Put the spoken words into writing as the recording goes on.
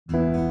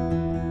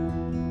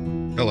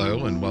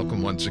Hello, and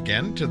welcome once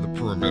again to the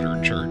Perimeter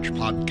Church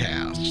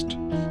podcast.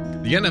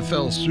 The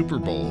NFL Super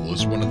Bowl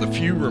is one of the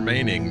few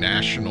remaining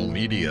national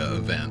media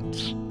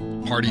events.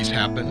 Parties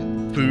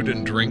happen, food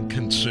and drink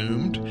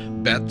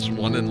consumed, bets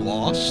won and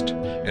lost,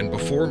 and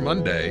before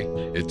Monday,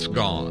 it's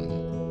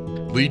gone.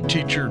 Lead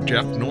teacher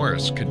Jeff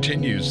Norris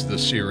continues the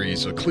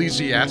series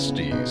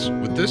Ecclesiastes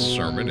with this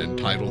sermon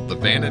entitled The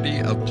Vanity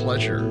of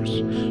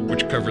Pleasures,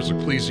 which covers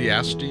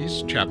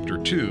Ecclesiastes chapter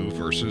 2,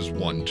 verses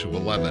 1 to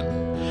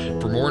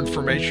 11. For more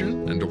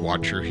information and to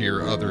watch or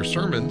hear other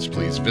sermons,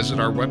 please visit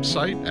our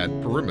website at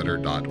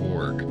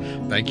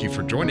perimeter.org. Thank you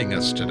for joining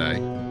us today.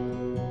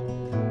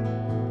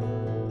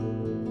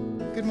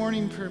 Good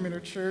morning,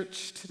 Perimeter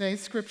Church. Today's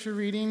scripture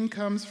reading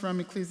comes from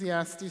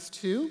Ecclesiastes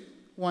 2,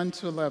 1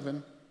 to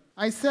 11.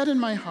 I said in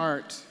my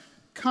heart,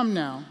 "Come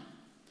now,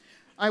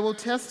 I will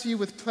test you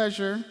with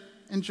pleasure,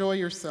 enjoy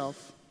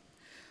yourself."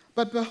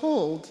 But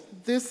behold,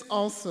 this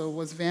also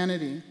was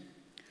vanity.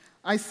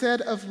 I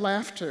said of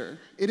laughter,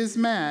 "It is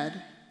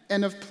mad,"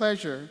 and of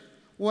pleasure,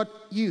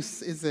 "What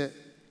use is it?"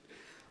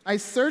 I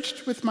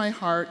searched with my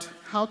heart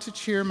how to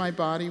cheer my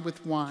body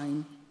with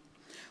wine,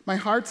 my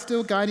heart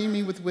still guiding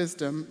me with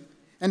wisdom,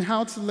 and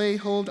how to lay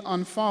hold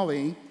on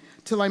folly,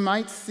 till I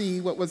might see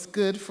what was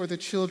good for the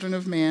children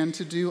of man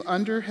to do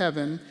under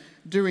heaven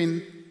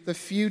during the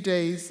few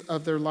days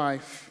of their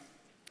life.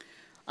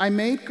 I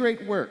made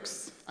great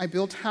works. I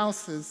built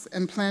houses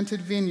and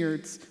planted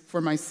vineyards for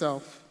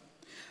myself.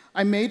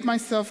 I made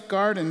myself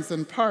gardens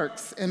and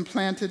parks and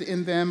planted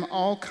in them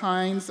all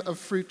kinds of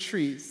fruit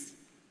trees.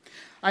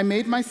 I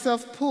made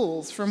myself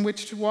pools from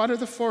which to water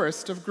the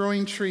forest of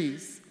growing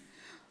trees.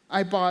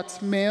 I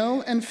bought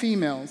male and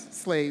female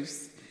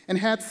slaves and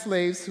had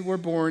slaves who were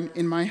born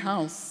in my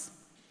house.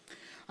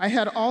 I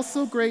had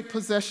also great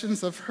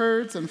possessions of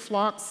herds and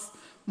flocks,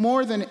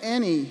 more than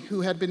any who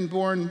had been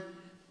born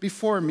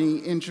before me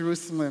in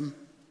Jerusalem.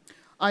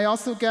 I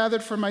also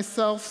gathered for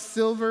myself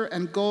silver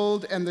and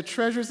gold and the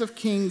treasures of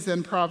kings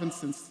and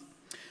provinces.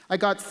 I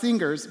got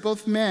singers,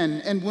 both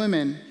men and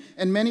women,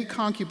 and many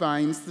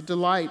concubines, the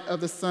delight of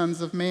the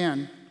sons of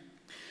man.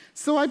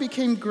 So I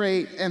became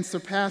great and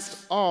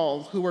surpassed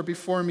all who were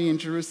before me in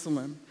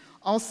Jerusalem.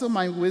 Also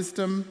my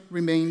wisdom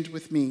remained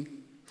with me.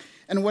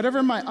 And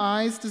whatever my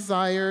eyes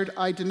desired,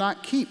 I did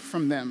not keep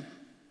from them.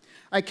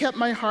 I kept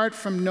my heart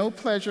from no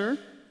pleasure,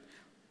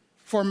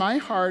 for my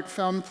heart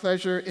found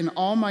pleasure in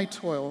all my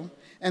toil,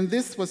 and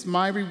this was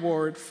my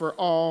reward for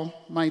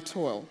all my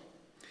toil.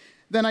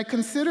 Then I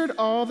considered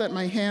all that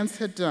my hands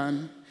had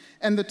done,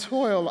 and the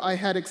toil I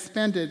had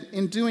expended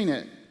in doing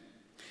it.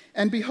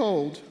 And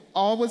behold,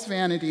 all was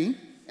vanity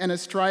and a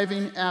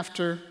striving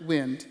after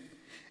wind,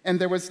 and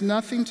there was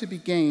nothing to be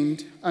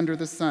gained under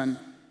the sun.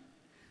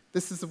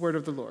 This is the word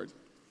of the Lord.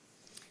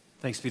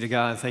 Thanks be to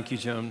God. Thank you,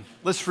 Joan.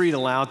 Let's read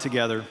aloud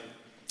together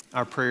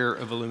our prayer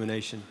of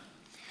illumination.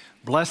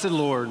 Blessed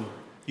Lord,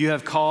 you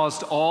have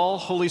caused all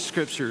holy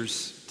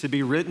scriptures to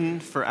be written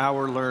for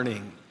our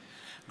learning.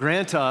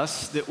 Grant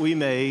us that we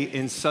may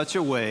in such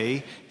a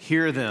way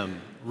hear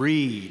them,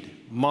 read,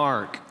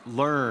 mark,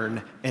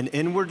 learn, and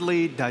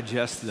inwardly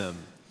digest them,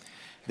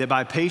 that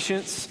by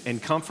patience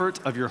and comfort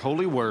of your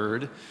holy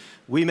word,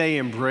 we may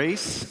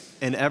embrace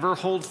and ever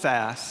hold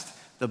fast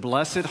the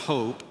blessed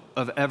hope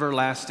of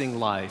everlasting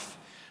life,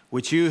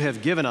 which you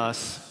have given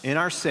us in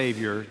our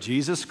Savior,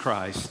 Jesus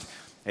Christ.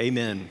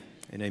 Amen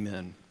and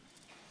amen.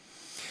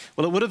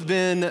 Well, it would have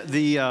been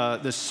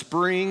the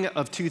spring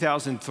of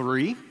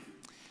 2003.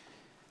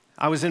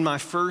 I was in my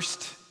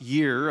first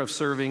year of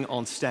serving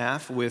on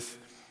staff with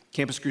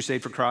Campus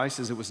Crusade for Christ,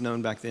 as it was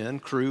known back then,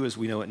 Cru as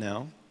we know it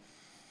now.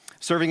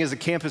 Serving as a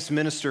campus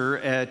minister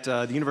at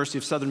the University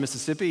of Southern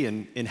Mississippi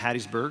in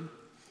Hattiesburg.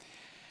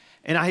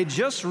 And I had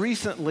just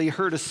recently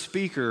heard a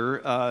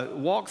speaker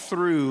walk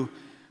through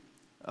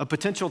a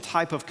potential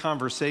type of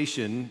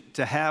conversation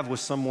to have with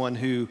someone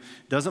who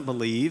doesn't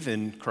believe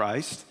in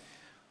Christ.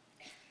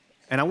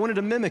 And I wanted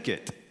to mimic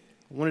it.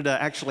 I wanted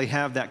to actually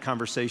have that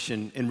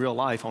conversation in real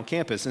life on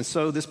campus. And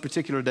so this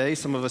particular day,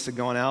 some of us had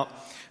gone out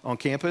on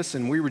campus,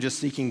 and we were just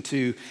seeking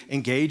to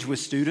engage with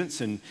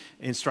students and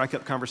strike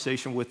up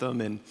conversation with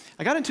them. And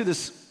I got into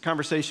this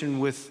conversation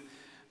with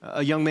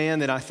a young man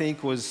that I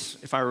think was,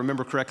 if I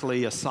remember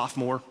correctly, a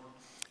sophomore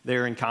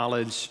there in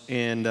college.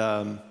 And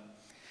I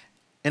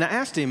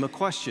asked him a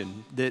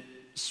question that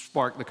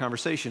sparked the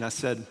conversation. I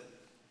said,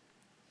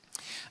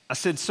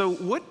 so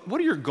what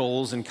are your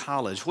goals in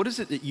college? What is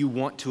it that you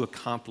want to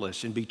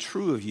accomplish and be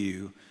true of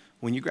you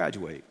when you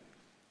graduate?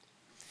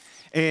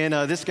 And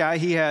this guy,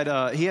 he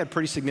had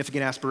pretty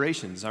significant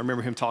aspirations. I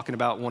remember him talking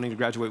about wanting to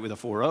graduate with a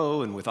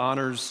 4.0 and with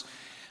honors,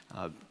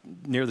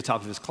 near the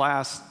top of his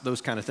class,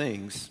 those kind of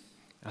things.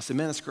 I said,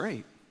 man, that's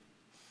great.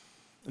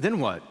 Then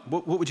what?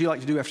 What would you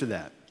like to do after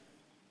that?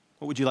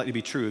 What would you like to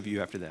be true of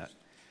you after that?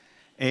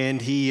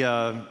 And he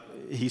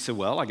said,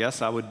 well, I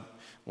guess I would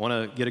want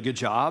to get a good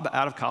job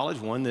out of college,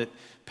 one that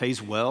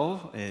pays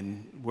well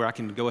and where I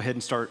can go ahead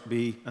and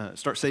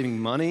start saving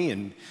money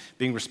and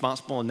being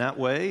responsible in that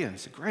way. And I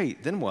said,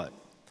 great, then what?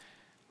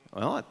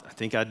 Well, I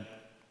think I'd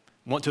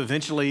Want to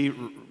eventually,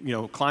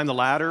 climb the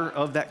ladder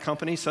of that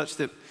company such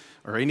that,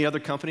 or any other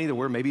company that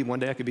where maybe one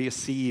day I could be a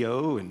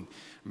CEO and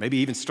maybe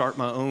even start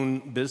my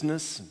own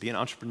business and be an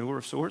entrepreneur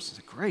of sorts. I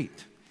said,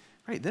 great,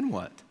 then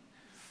what?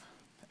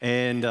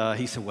 And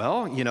he said,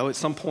 well, at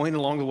some point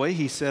along the way,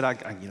 he said,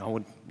 I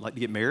would like to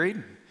get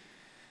married,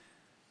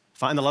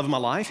 find the love of my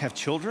life, have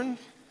children,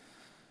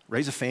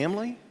 raise a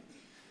family.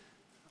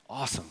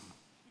 Awesome.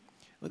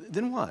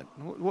 Then what?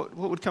 What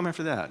would come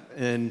after that?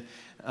 And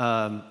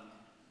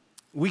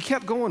we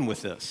kept going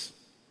with this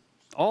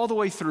all the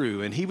way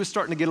through, and he was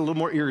starting to get a little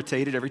more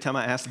irritated every time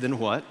I asked, then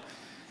what?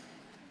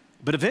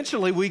 But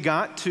eventually we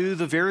got to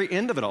the very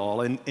end of it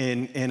all, and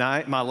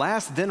my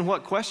last then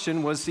what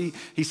question was, he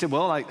said,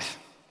 well, I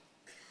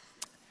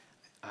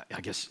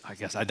guess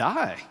I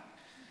die.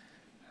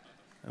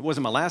 It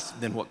wasn't my last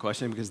then what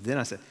question, because then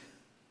I said,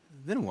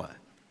 then what?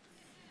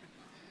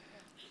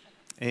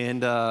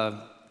 And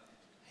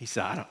he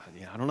said, I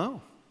don't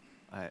know.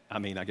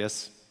 I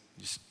guess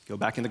just go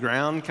back in the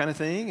ground kind of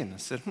thing. And I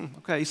said,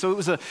 okay. So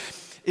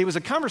it was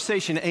a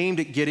conversation aimed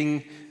at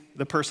getting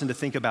the person to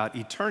think about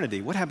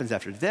eternity, what happens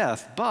after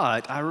death.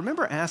 But I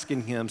remember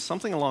asking him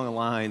something along the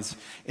lines,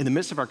 in the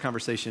midst of our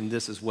conversation,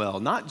 this as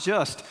well. Not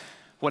just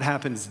what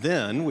happens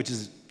then, which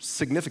is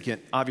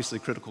significant, obviously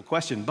critical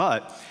question,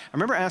 but I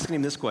remember asking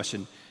him this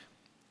question.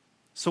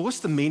 So what's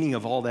the meaning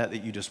of all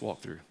that you just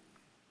walked through?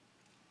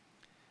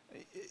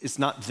 It's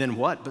not then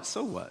what, but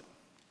so what?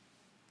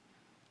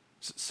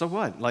 So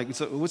what?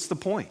 So what's the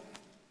point?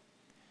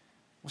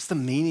 What's the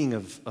meaning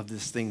of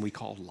this thing we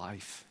call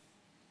life?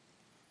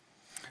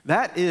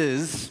 That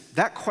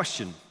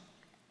question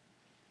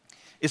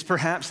is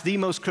perhaps the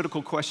most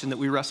critical question that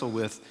we wrestle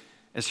with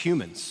as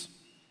humans.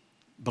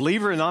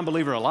 Believer and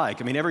non-believer alike.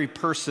 Every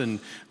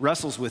person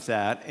wrestles with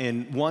that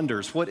and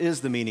wonders, what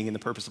is the meaning and the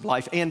purpose of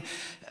life? And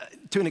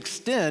to an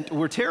extent,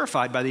 we're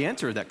terrified by the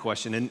answer to that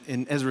question.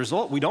 And as a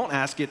result, we don't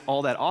ask it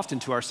all that often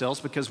to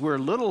ourselves because we're a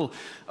little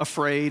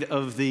afraid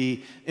of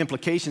the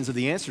implications of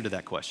the answer to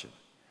that question.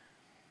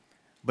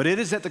 But it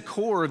is at the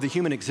core of the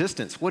human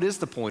existence. What is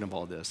the point of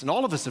all this? And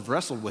all of us have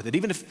wrestled with it,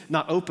 even if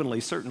not openly,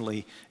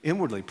 certainly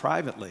inwardly,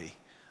 privately,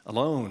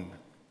 alone.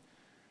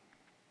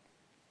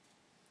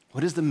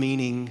 What is the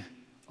meaning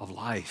of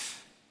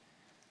life?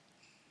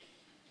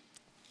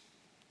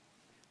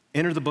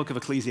 Enter the book of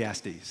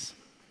Ecclesiastes,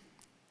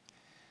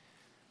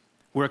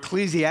 where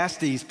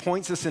Ecclesiastes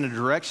points us in a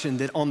direction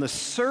that on the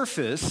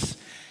surface,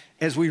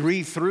 as we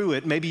read through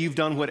it, maybe you've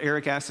done what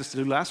Eric asked us to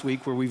do last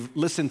week, where we've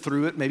listened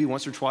through it maybe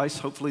once or twice,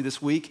 hopefully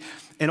this week,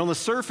 and on the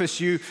surface,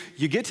 you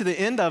get to the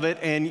end of it,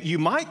 and you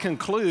might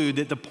conclude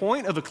that the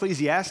point of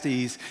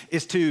Ecclesiastes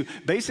is to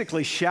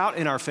basically shout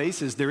in our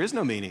faces, there is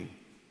no meaning.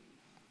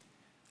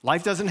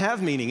 Life doesn't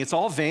have meaning. It's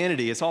all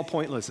vanity. It's all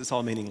pointless. It's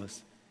all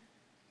meaningless.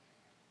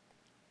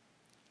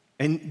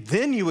 And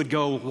then you would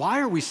go, why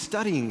are we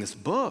studying this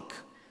book?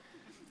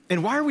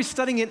 And why are we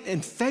studying it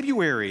in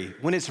February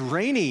when it's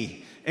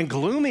rainy and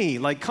gloomy?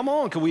 Come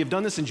on, could we have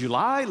done this in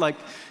July?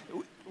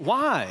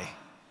 Why?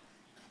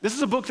 This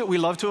is a book that we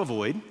love to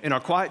avoid in our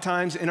quiet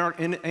times and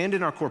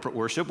in our corporate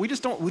worship. We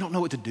don't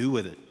know what to do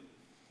with it.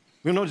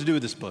 We don't know what to do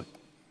with this book.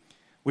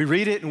 We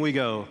read it and we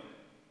go,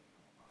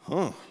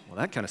 well,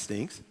 that kind of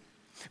stinks.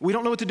 We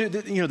don't know what to do,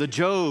 the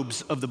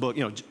Jobs of the book,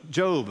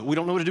 Job, we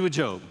don't know what to do with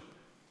Job.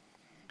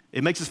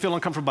 It makes us feel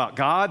uncomfortable about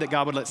God, that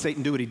God would let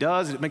Satan do what he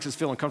does. It makes us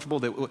feel uncomfortable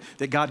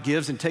that God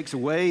gives and takes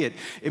away.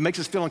 It makes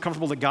us feel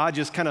uncomfortable that God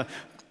just kind of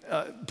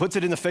puts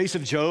it in the face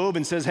of Job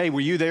and says, hey, were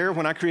you there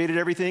when I created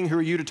everything? Who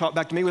are you to talk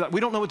back to me? We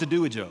don't know what to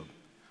do with Job.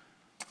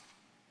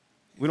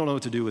 We don't know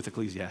what to do with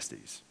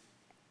Ecclesiastes.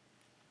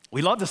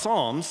 We love the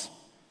Psalms,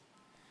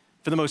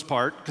 for the most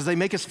part, because they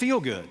make us feel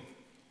good.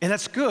 And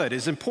that's good,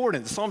 it's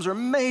important. The Psalms are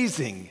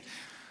amazing.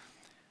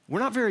 We're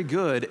not very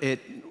good at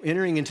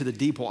entering into the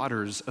deep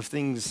waters of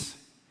things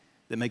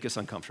that make us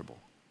uncomfortable.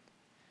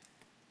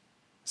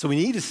 So we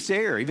need to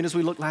stare, even as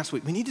we looked last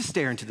week, we need to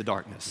stare into the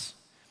darkness.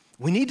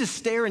 We need to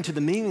stare into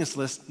the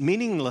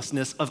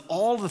meaninglessness of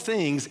all the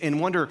things and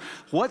wonder,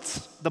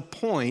 what's the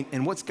point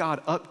and what's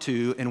God up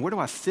to and where do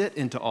I fit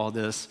into all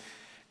this?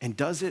 And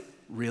does it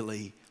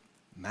really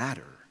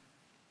matter?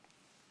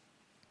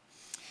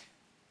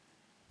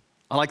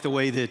 I like the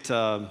way that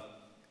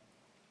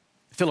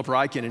Philip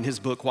Ryken in his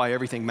book, Why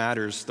Everything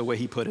Matters, the way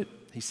he put it,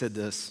 he said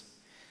this: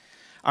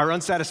 our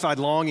unsatisfied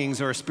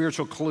longings are a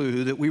spiritual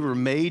clue that we were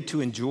made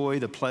to enjoy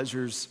the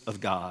pleasures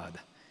of God.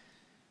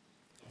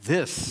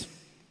 This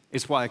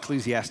is why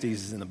Ecclesiastes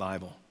is in the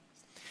Bible.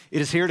 It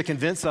is here to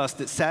convince us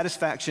that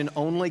satisfaction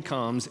only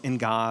comes in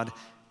God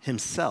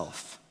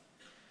himself.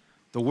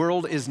 The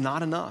world is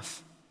not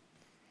enough.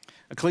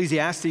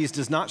 Ecclesiastes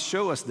does not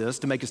show us this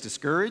to make us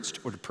discouraged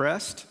or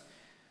depressed,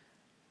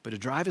 but to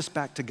drive us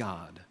back to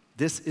God.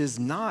 This is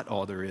not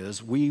all there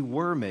is. We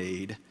were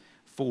made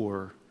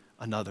for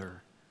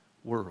another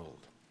world.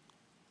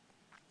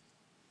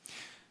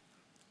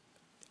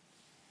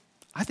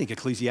 I think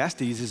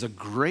Ecclesiastes is a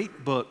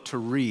great book to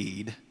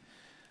read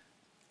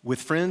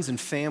with friends and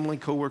family,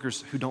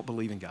 coworkers who don't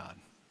believe in God.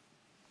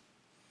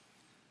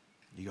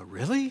 You go,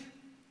 really?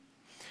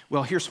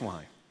 Well, here's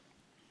why.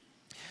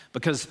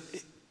 Because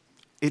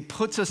it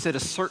puts us at a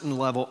certain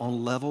level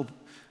on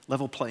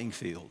level playing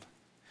field.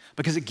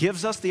 Because it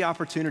gives us the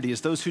opportunity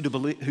as those who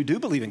do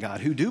believe in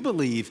God, who do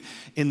believe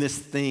in this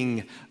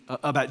thing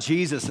about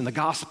Jesus and the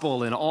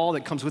gospel and all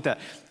that comes with that.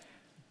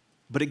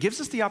 But it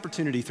gives us the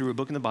opportunity through a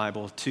book in the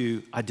Bible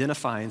to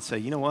identify and say,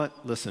 you know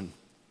what, listen,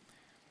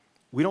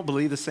 we don't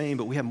believe the same,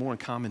 but we have more in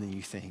common than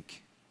you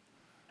think.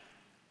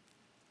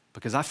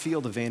 Because I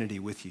feel the vanity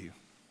with you.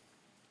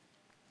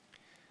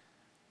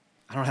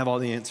 I don't have all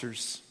the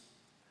answers.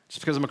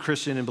 Just because I'm a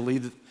Christian and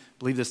believe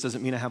this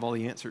doesn't mean I have all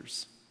the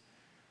answers.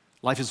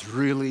 Life is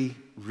really,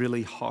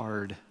 really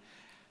hard.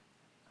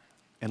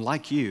 And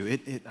like you,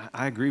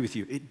 I agree with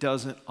you, it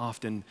doesn't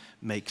often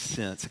make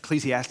sense.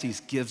 Ecclesiastes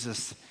gives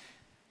us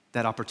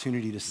that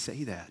opportunity to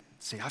say that.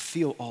 Say, I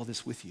feel all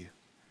this with you.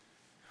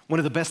 One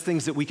of the best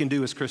things that we can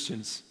do as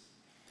Christians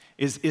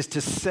is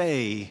to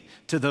say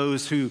to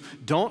those who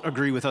don't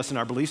agree with us in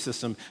our belief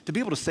system, to be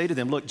able to say to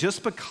them, look,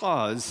 just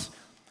because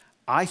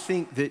I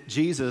think that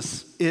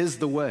Jesus is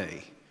the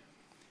way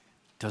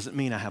doesn't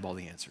mean I have all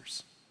the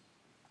answers.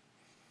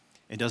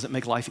 It doesn't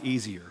make life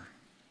easier.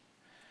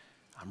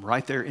 I'm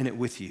right there in it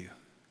with you.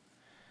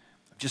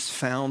 I've just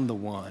found the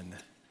one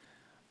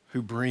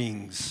who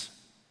brings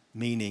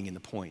meaning in the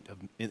point of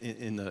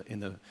in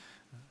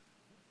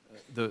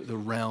the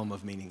realm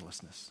of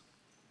meaninglessness.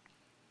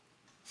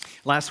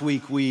 Last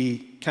week we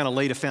kind of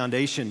laid a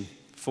foundation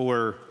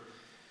for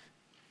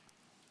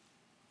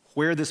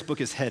where this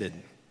book is headed.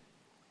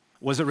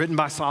 Was it written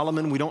by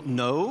Solomon? We don't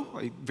know.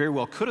 It very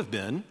well could have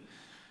been.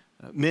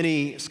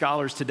 Many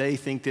scholars today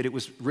think that it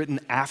was written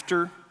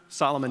after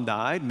Solomon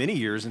died, many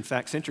years, in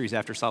fact, centuries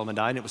after Solomon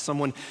died, and it was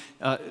someone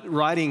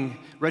writing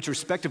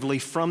retrospectively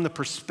from the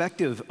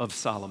perspective of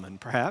Solomon,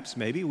 perhaps,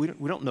 maybe, we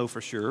don't know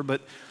for sure,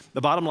 but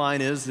the bottom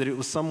line is that it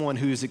was someone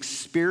who's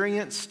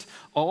experienced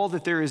all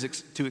that there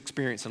is to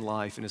experience in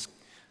life and is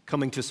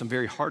coming to some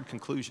very hard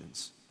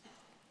conclusions.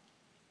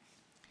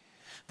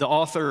 The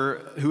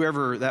author,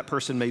 whoever that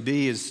person may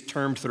be, is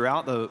termed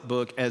throughout the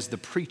book as the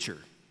preacher.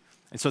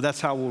 And so that's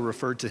how we'll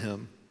refer to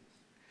him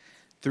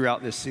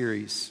throughout this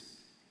series.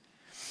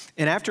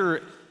 And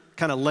after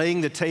kind of laying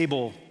the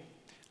table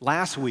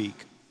last week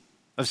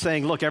of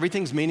saying, look,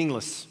 everything's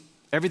meaningless,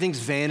 everything's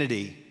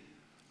vanity,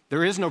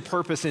 there is no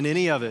purpose in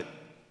any of it,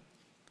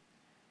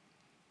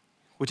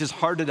 which is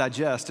hard to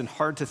digest and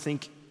hard to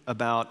think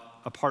about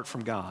apart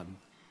from God.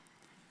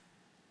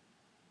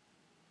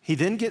 He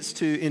then gets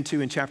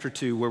into in chapter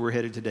 2, where we're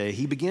headed today,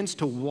 he begins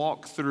to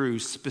walk through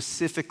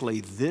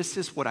specifically, this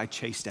is what I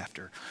chased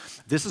after.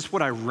 This is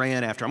what I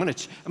ran after. I'm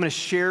gonna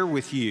share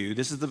with you,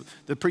 this is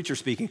the preacher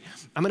speaking,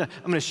 I'm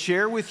gonna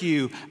share with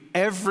you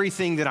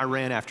everything that I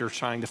ran after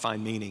trying to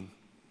find meaning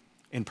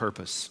and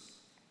purpose.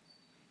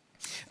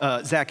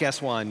 Zach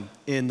Eswine,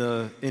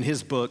 in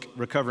his book,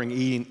 Recovering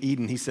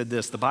Eden, he said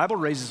this: the Bible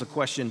raises a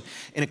question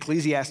in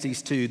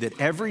Ecclesiastes 2 that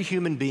every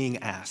human being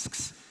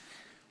asks.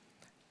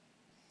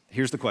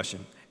 Here's the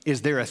question: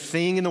 is there a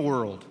thing in the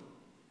world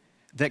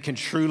that can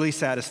truly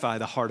satisfy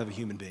the heart of a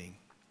human being?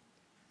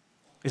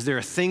 Is there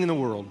a thing in the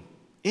world,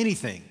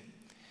 anything,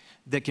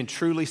 that can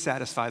truly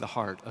satisfy the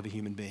heart of a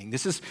human being?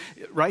 This is,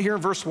 right here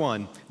in verse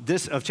 1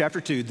 of chapter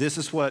 2, this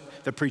is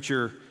what the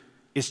preacher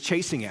is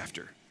chasing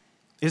after.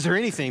 Is there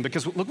anything?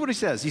 Because look what he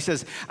says. He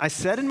says, I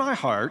said in my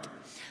heart,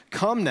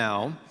 come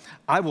now,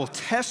 I will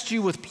test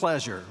you with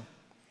pleasure.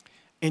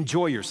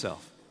 Enjoy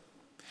yourself.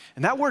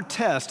 And that word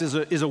test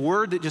is a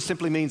word that just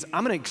simply means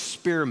I'm going to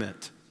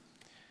experiment.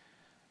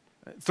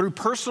 Through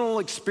personal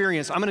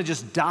experience, I'm going to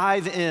just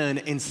dive in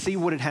and see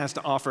what it has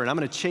to offer. And I'm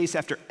going to chase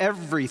after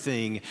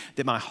everything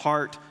that my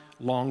heart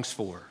longs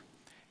for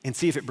and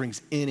see if it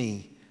brings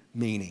any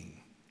meaning.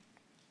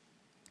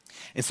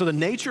 And so the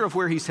nature of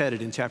where he's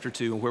headed in chapter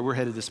 2 and where we're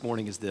headed this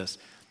morning is this: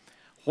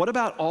 what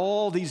about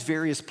all these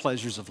various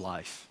pleasures of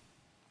life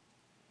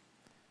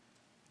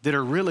that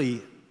are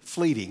really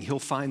fleeting? He'll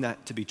find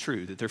that to be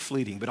true, that they're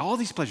fleeting. But all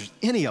these pleasures,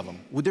 any of them,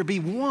 would there be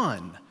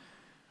one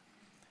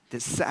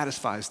that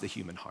satisfies the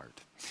human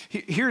heart?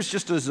 Here's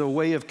just as a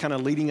way of kind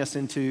of leading us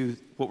into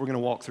what we're going to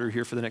walk through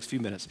here for the next few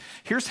minutes.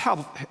 Here's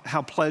how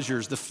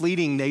pleasures, the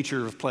fleeting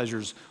nature of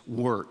pleasures,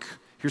 work.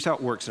 Here's how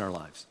it works in our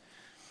lives.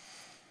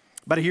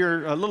 About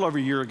a little over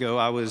a year ago,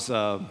 I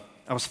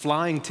was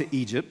flying to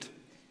Egypt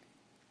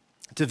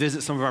to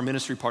visit some of our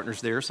ministry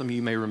partners there. Some of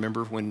you may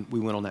remember when we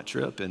went on that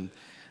trip. And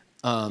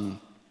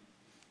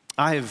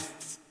I have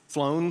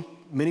flown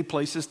many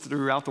places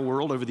throughout the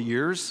world over the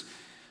years.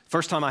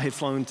 First time I had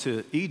flown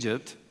to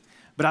Egypt,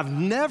 but I've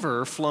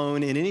never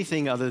flown in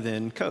anything other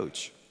than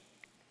coach.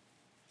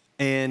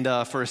 And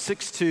for a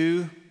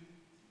 6'2"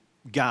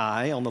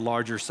 guy on the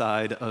larger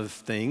side of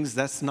things,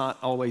 that's not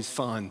always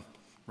fun,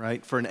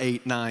 right? For an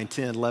 8, 9,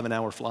 10,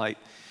 11-hour flight.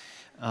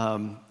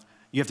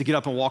 You have to get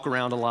up and walk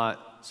around a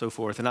lot, so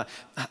forth. And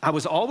I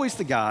was always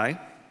the guy,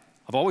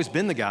 I've always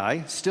been the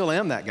guy, still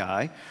am that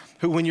guy,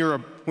 who when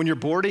you're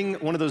boarding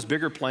one of those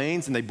bigger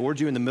planes and they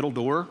board you in the middle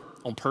door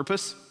on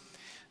purpose,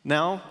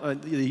 Now,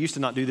 they used to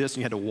not do this, and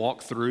you had to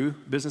walk through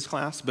business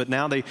class, but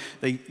now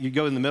you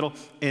go in the middle,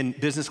 and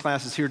business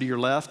class is here to your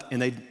left,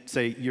 and they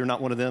say, you're not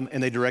one of them,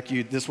 and they direct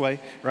you this way,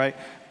 right?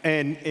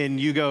 And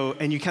you go,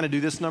 and you kind of do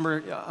this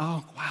number.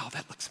 Oh, wow,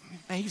 that looks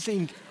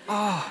amazing.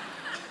 Oh,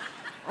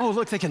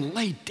 look, they can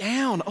lay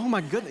down. Oh,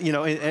 my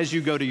goodness, as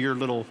you go to your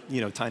little,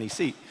 tiny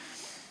seat.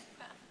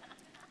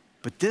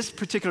 But this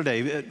particular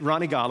day,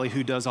 Ronnie Golly,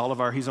 who does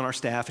he's on our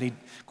staff, and he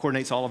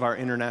coordinates all of our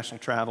international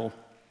travel.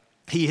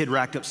 He had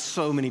racked up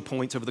so many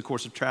points over the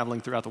course of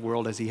traveling throughout the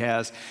world as he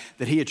has,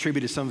 that he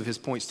attributed some of his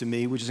points to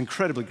me, which is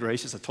incredibly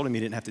gracious. I told him he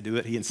didn't have to do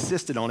it. He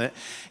insisted on it.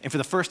 And for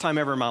the first time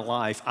ever in my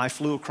life, I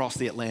flew across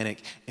the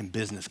Atlantic in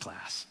business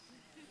class.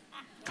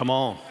 Come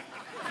on.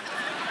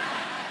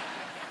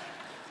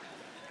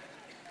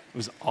 It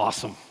was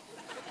awesome.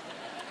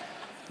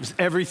 It was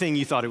everything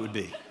you thought it would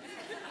be.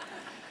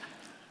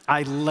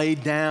 I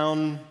laid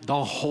down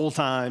the whole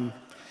time,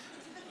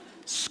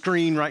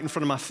 screen right in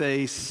front of my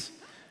face.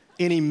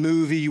 Any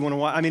movie you want to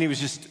watch. I mean, it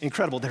was just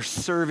incredible. They're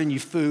serving you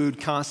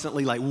food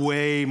constantly, like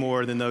way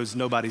more than those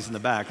nobodies in the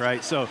back,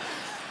 right? So it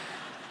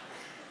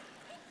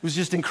was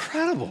just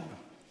incredible.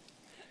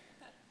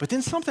 But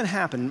then something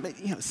happened.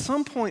 At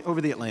some point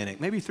over the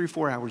Atlantic, maybe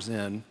 3-4 hours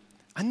in,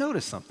 I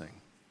noticed something.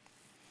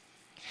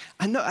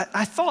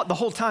 I thought the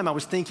whole time I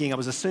was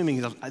assuming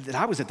that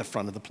I was at the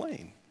front of the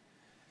plane.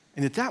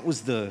 And that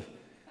was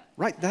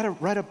right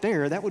up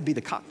there, that would be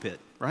the cockpit,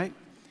 right?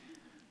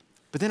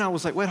 But then I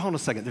was like, wait, hold on a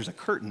second, there's a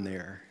curtain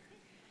there.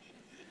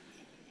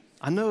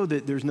 I know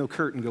that there's no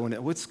curtain going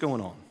in. What's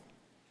going on?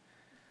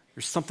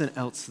 There's something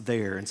else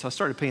there. And so I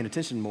started paying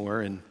attention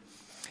more. And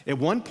at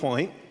one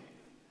point,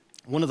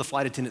 one of the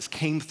flight attendants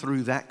came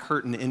through that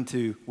curtain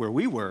into where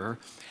we were,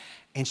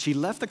 and she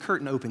left the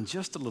curtain open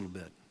just a little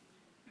bit.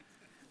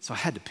 So I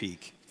had to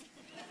peek.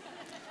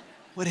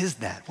 What is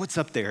that? What's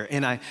up there?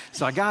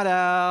 So I got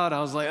out. I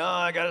was like,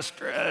 I got to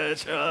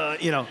stretch,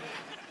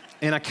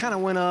 And I kind of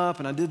went up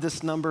and I did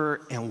this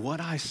number, and what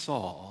I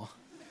saw,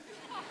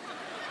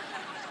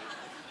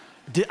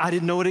 I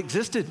didn't know it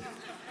existed.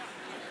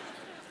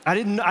 I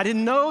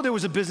didn't know there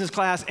was a business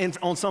class and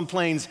on some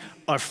planes,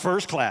 a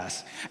first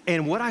class.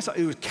 And what I saw,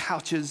 it was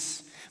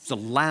couches, it was a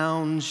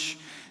lounge,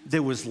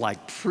 there was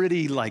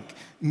pretty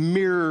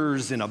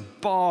mirrors in a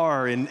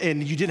bar, and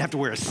you didn't have to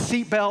wear a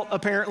seatbelt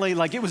apparently.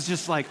 It was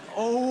just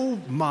oh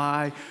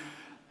my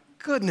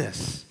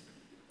goodness.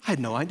 I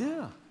had no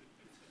idea.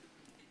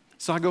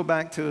 So I go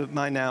back to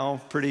my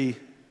now pretty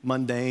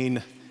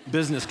mundane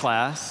business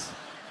class.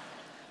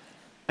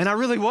 And I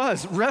really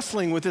was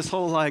wrestling with this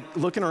whole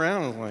looking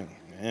around. I was like,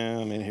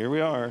 here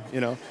we are,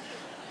 I'm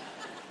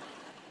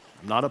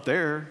not up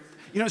there.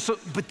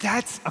 But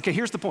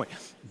here's the point.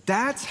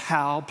 That's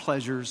how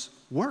pleasures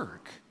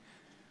work.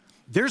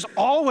 There's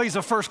always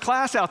a first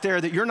class out there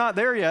that you're not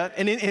there yet.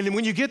 And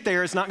when you get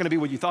there, it's not going to be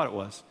what you thought it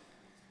was.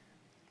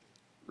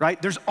 Right?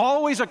 There's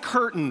always a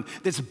curtain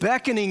that's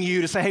beckoning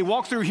you to say, hey,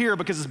 walk through here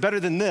because it's better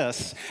than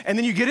this. And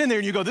then you get in there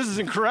and you go, this is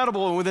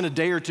incredible. And within a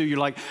day or two, you're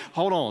like,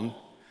 hold on.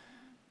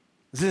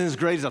 This isn't as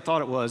great as I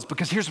thought it was.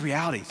 Because here's the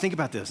reality. Think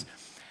about this.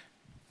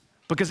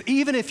 Because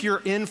even if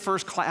you're in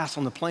first class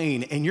on the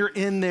plane and you're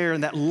in there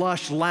in that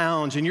lush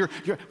lounge and you're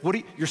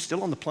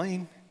still on the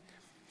plane.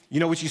 You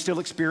know what you still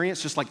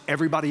experience just like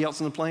everybody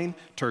else on the plane?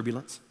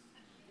 Turbulence.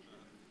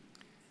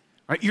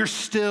 Right? You're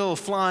still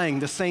flying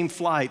the same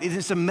flight. It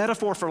is a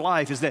metaphor for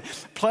life, is that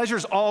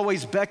pleasures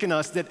always beckon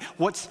us that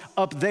what's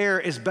up there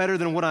is better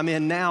than what I'm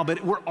in now,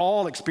 but we're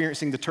all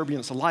experiencing the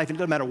turbulence of life. And it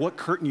doesn't matter what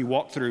curtain you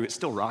walk through, it's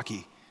still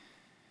rocky.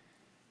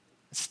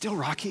 It's still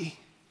rocky.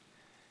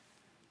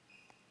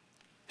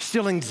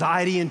 Still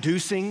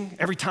anxiety-inducing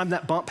every time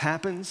that bump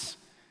happens.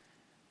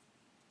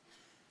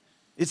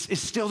 It's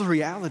still the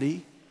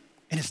reality,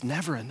 and it's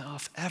never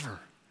enough,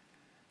 ever.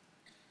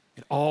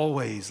 It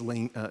always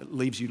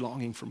leaves you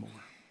longing for more.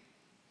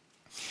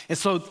 And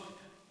so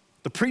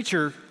the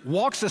preacher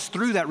walks us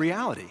through that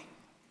reality.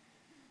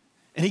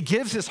 And he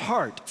gives his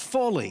heart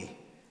fully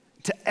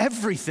to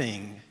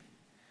everything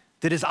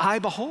that his eye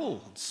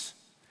beholds.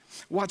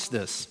 Watch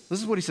this. This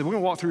is what he said. We're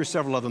going to walk through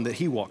several of them that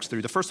he walks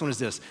through. The first one is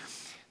this: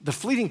 the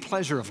fleeting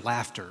pleasure of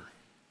laughter.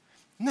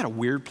 Isn't that a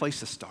weird place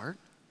to start?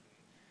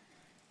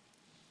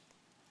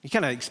 You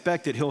kind of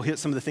expect that he'll hit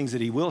some of the things that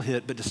he will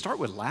hit, but to start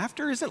with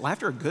laughter, isn't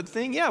laughter a good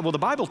thing? Yeah, well, the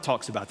Bible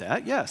talks about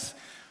that, yes.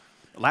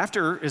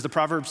 Laughter, as the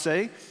Proverbs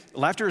say,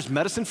 laughter is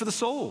medicine for the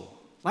soul.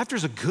 Laughter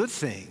is a good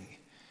thing.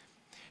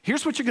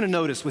 Here's what you're going to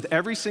notice with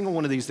every single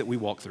one of these that we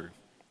walk through,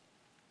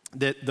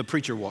 that the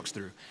preacher walks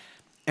through.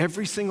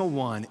 Every single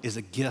one is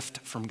a gift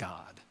from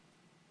God.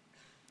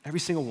 Every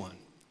single one.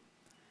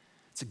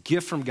 It's a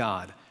gift from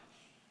God.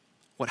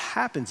 What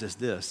happens is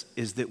this,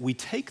 is that we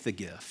take the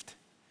gift,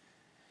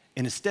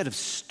 and instead of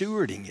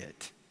stewarding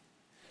it,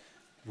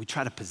 we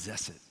try to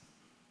possess it.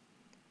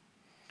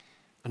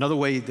 Another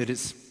way that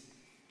it's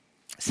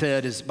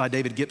said is by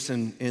David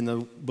Gibson in the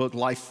book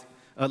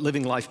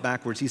Living Life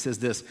Backwards. He says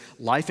this: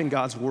 life in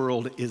God's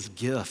world is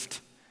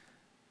gift,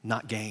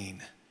 not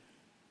gain.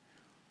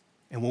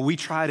 And when we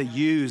try to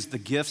use the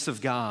gifts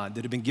of God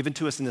that have been given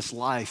to us in this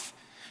life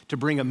to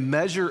bring a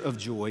measure of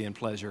joy and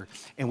pleasure,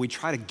 and we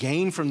try to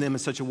gain from them in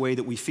such a way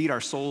that we feed our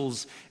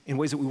souls in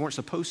ways that we weren't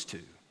supposed to.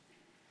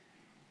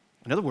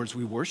 In other words,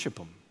 we worship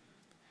them.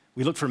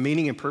 We look for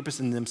meaning and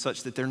purpose in them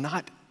such that they're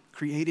not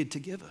created to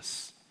give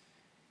us.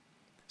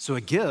 So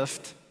a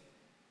gift,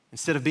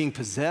 instead of being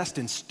possessed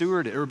and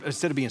stewarded, or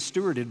instead of being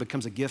stewarded,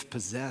 becomes a gift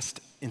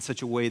possessed in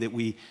such a way that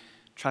we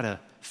try to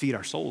feed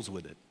our souls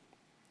with it.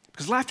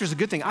 Because laughter is a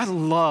good thing. One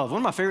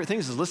of my favorite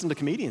things is listen to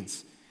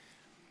comedians.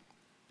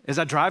 As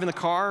I drive in the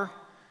car,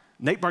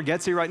 Nate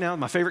Bargatze right now,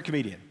 my favorite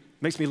comedian,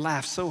 makes me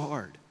laugh so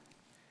hard,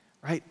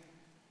 right?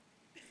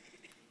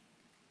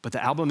 But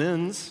the album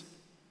ends,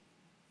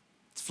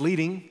 it's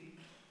fleeting.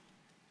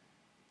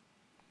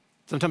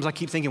 Sometimes I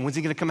keep thinking, when's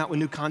he gonna come out with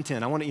new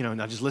content?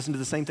 And I just listen to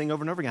the same thing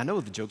over and over again. I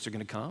know the jokes are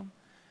gonna come.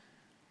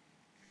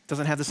 It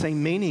doesn't have the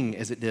same meaning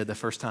as it did the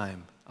first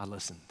time I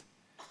listened.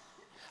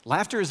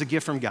 Laughter is a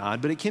gift from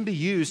God, but it can be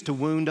used to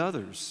wound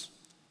others.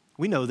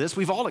 We know this,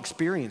 we've all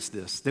experienced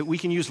this, that we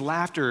can use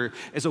laughter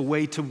as a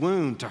way to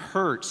wound, to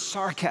hurt,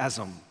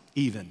 sarcasm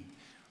even.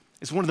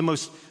 It's one of the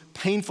most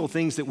painful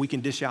things that we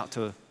can dish out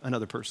to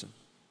another person.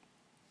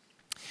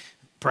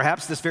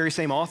 Perhaps this very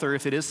same author,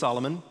 if it is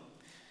Solomon,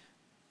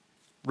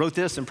 wrote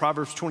this in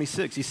Proverbs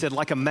 26. He said,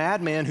 like a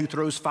madman who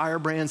throws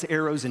firebrands,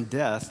 arrows, and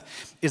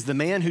death is the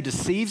man who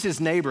deceives his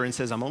neighbor and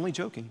says, I'm only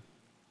joking.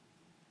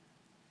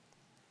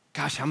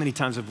 Gosh, how many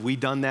times have we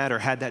done that or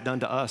had that done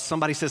to us?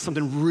 Somebody says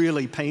something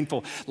really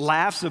painful,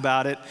 laughs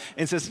about it,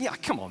 and says, yeah,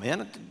 come on,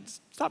 man,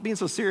 stop being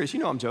so serious. You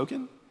know I'm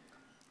joking.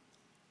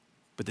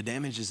 But the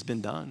damage has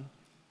been done.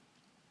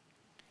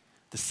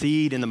 The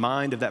seed in the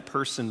mind of that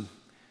person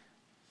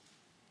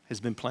has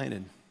been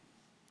planted.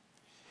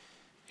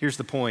 Here's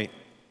the point.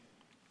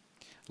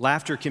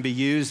 Laughter can be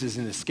used as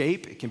an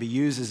escape. It can be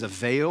used as a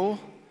veil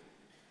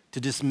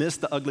to dismiss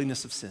the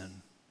ugliness of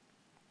sin.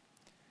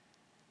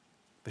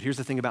 But here's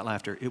the thing about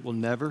laughter. It will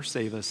never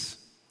save us.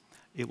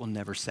 It will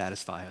never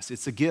satisfy us.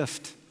 It's a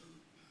gift.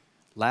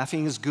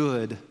 Laughing is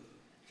good,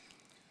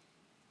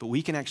 but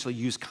we can actually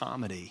use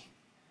comedy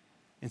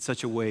in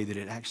such a way that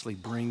it actually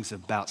brings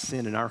about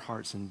sin in our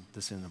hearts and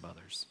the sin of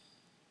others.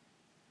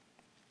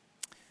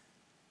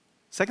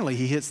 Secondly,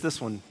 he hits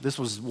this one. This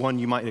was one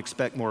you might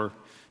expect more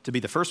to be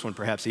the first one,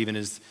 perhaps even,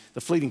 is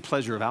the fleeting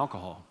pleasure of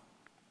alcohol.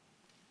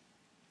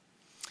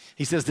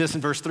 He says this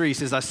in verse 3. He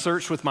says, I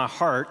searched with my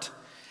heart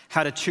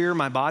how to cheer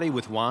my body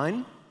with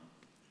wine.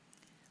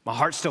 My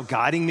heart's still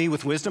guiding me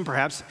with wisdom.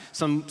 Perhaps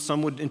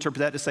some would interpret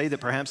that to say that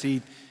perhaps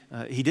he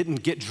didn't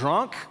get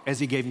drunk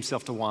as he gave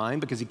himself to wine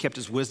because he kept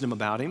his wisdom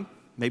about him.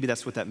 Maybe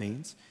that's what that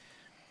means.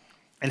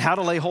 And how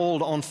to lay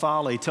hold on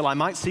folly till I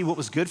might see what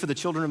was good for the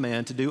children of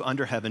man to do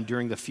under heaven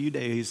during the few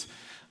days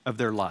of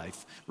their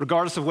life.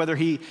 Regardless of whether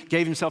he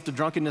gave himself to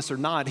drunkenness or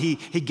not, he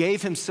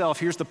gave himself,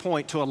 here's the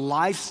point, to a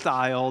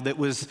lifestyle that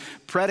was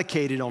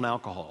predicated on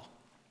alcohol.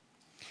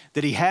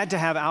 That he had to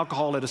have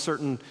alcohol at a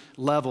certain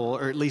level,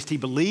 or at least he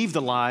believed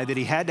the lie that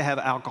he had to have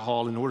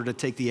alcohol in order to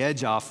take the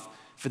edge off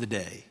for the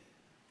day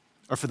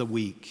or for the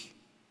week.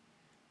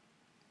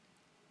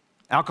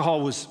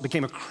 Alcohol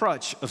became a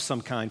crutch of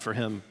some kind for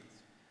him,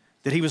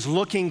 that he was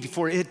looking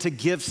for it to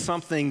give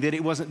something that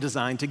it wasn't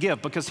designed to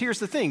give. Because here's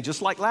the thing,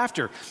 just like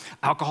laughter,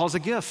 alcohol is a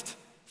gift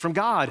from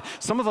God.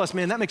 Some of us,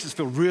 man, that makes us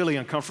feel really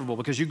uncomfortable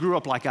because you grew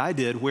up like I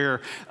did,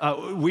 where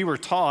we were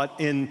taught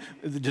in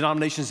the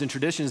denominations and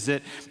traditions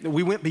that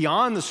we went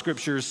beyond the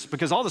scriptures,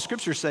 because all the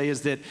scriptures say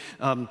is that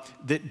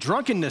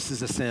drunkenness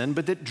is a sin,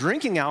 but that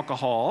drinking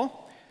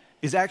alcohol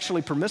is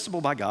actually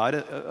permissible by God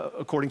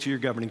according to your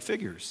governing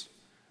figures.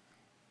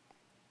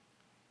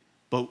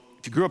 But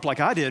if you grew up like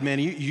I did, man,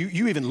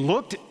 you even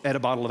looked at a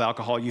bottle of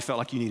alcohol, you felt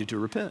like you needed to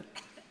repent.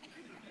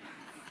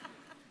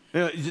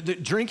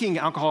 Drinking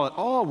alcohol at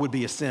all would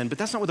be a sin, but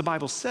that's not what the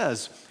Bible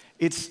says.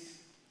 It's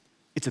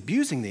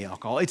abusing the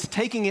alcohol. It's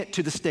taking it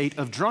to the state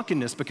of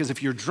drunkenness, because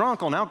if you're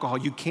drunk on alcohol,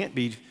 you can't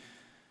be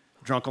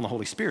drunk on the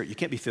Holy Spirit. You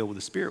can't be filled with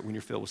the Spirit when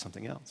you're filled with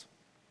something else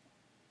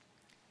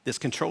that's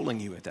controlling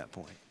you at that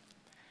point.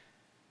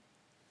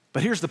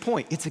 But here's the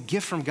point. It's a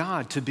gift from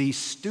God to be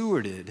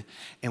stewarded,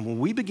 and when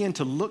we begin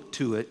to look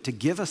to it to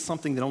give us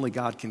something that only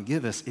God can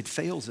give us, it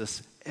fails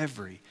us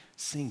every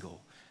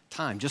single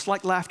time. Just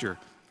like laughter.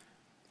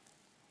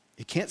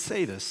 It can't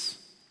save us.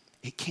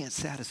 It can't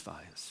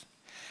satisfy us.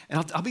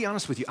 And I'll be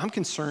honest with you, I'm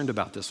concerned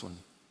about this one.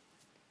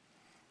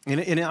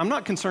 And I'm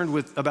not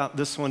concerned about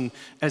this one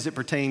as it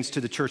pertains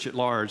to the church at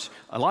large.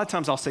 A lot of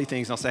times I'll say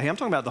things and I'll say, hey, I'm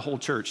talking about the whole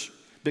church,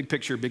 big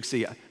picture, big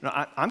C.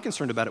 No, I'm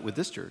concerned about it with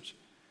this church.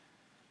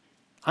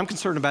 I'm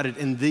concerned about it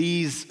in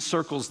these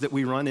circles that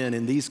we run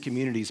in these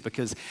communities,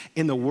 because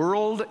in the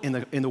world, in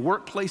the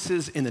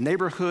workplaces, in the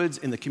neighborhoods,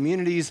 in the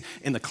communities,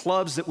 in the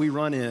clubs that we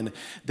run in,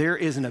 there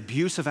is an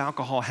abuse of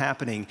alcohol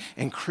happening,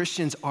 and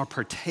Christians are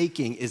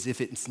partaking as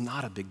if it's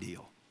not a big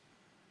deal.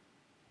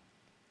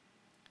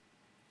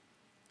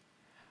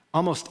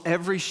 Almost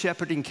every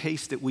shepherding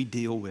case that we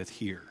deal with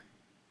here,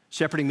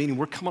 shepherding meaning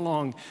we're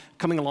coming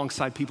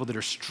alongside people that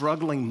are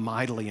struggling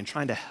mightily and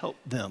trying to help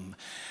them.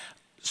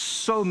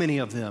 so many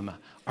of them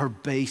are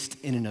based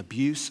in an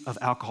abuse of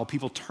alcohol,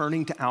 people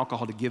turning to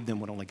alcohol to give them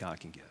what only God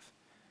can give.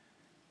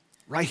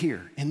 Right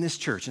here in this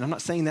church, and I'm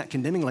not saying that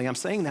condemningly, I'm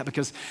saying that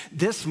because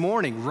this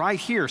morning, right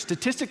here,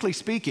 statistically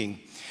speaking,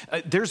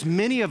 there's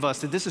many of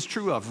us that this is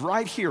true of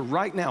right here,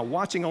 right now,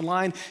 watching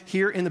online,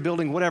 here in the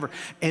building, whatever.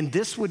 And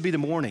this would be the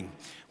morning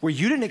where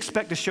you didn't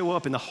expect to show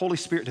up and the Holy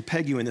Spirit to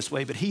peg you in this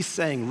way, but he's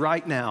saying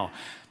right now,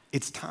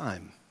 it's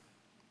time.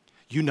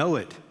 You know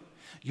it.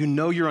 You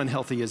know you're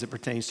unhealthy as it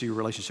pertains to your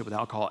relationship with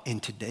alcohol,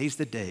 and today's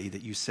the day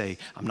that you say,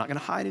 I'm not gonna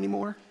hide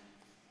anymore.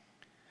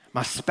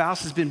 My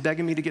spouse has been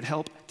begging me to get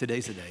help.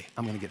 Today's the day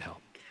I'm gonna get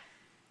help.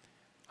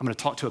 I'm gonna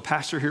talk to a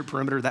pastor here at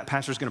Perimeter. That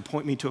pastor's gonna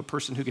point me to a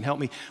person who can help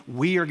me.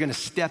 We are gonna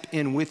step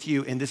in with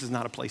you, and this is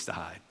not a place to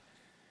hide.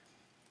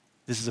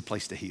 This is a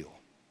place to heal.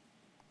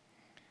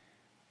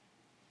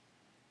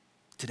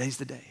 Today's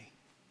the day,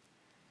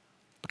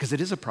 because it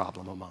is a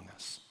problem among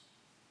us,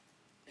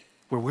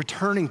 where we're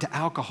turning to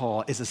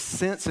alcohol as a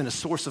sense and a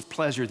source of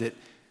pleasure that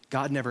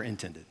God never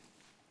intended.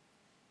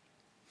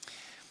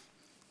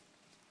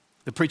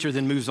 The preacher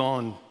then moves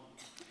on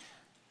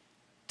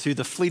to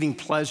the fleeting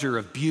pleasure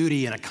of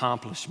beauty and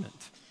accomplishment.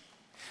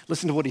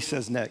 Listen to what he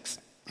says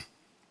next.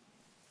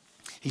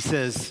 He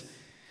says,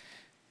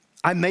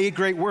 I made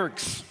great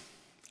works.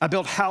 I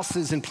built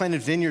houses and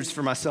planted vineyards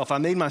for myself. I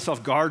made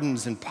myself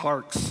gardens and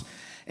parks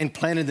and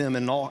planted them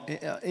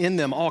in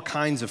them all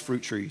kinds of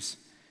fruit trees.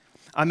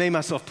 I made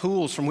myself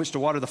pools from which to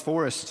water the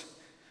forest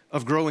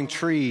of growing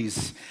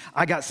trees.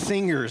 I got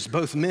singers,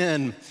 both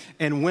men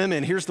and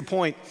women. Here's the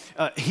point.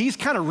 He's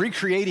kind of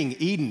recreating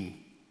Eden.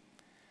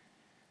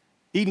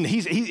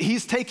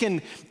 He's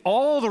taken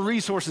all the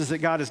resources that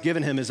God has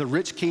given him as a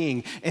rich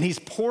king, and he's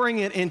pouring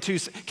it into,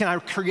 can I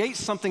create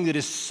something that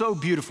is so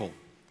beautiful,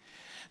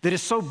 that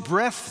is so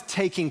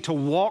breathtaking to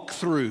walk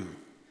through,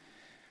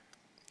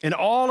 in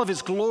all of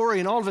its glory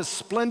and all of its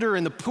splendor,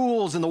 and the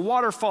pools and the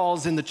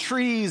waterfalls and the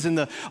trees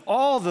and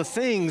all the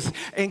things,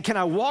 and can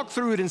I walk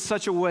through it in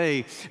such a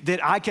way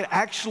that I can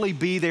actually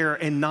be there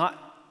and not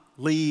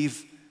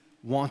leave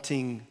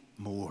wanting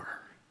more?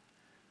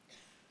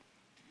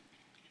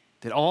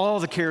 That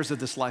all the cares of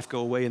this life go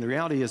away, and the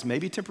reality is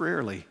maybe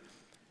temporarily,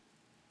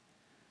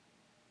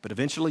 but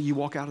eventually you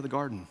walk out of the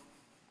garden.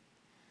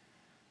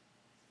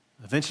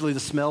 Eventually the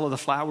smell of the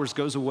flowers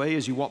goes away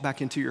as you walk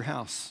back into your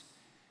house.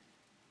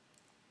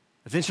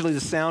 Eventually the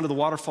sound of the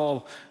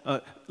waterfall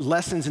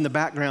lessens in the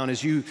background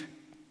as you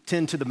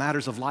tend to the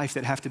matters of life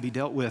that have to be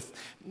dealt with.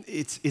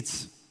 It's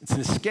an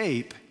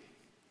escape,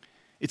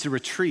 it's a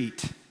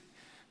retreat,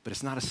 but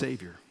it's not a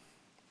savior,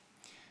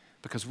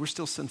 because we're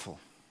still sinful.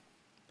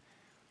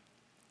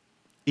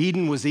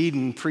 Eden was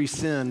Eden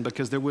pre-sin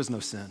because there was no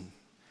sin,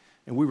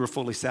 and we were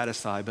fully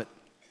satisfied, but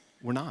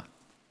we're not.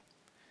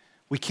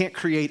 We can't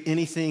create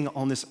anything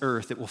on this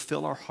earth that will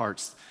fill our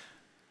hearts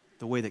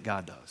the way that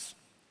God does.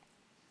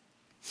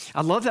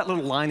 I love that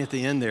little line at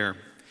the end there,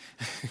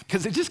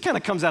 because it just kind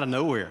of comes out of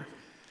nowhere.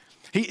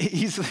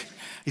 He's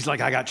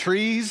like, I got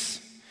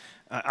trees,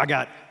 I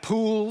got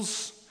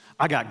pools,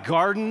 I got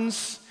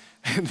gardens,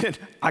 and then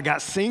I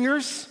got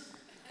singers.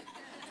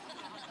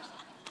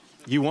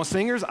 You want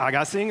singers? I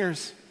got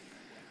singers.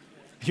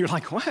 You're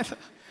like, what? Is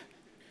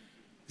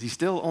he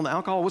still on the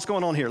alcohol? What's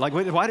going on here? Like,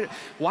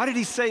 why did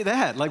he say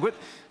that? Like, what?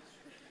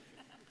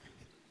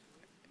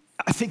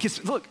 I think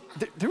look,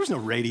 there was no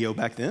radio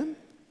back then.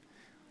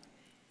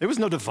 There was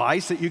no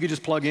device that you could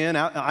just plug in,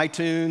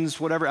 iTunes,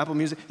 whatever, Apple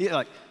Music.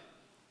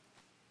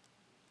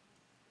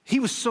 He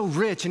was so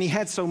rich and he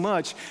had so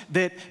much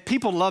that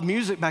people loved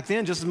music back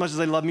then just as much as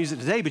they love music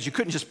today, but you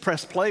couldn't just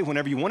press play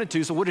whenever you wanted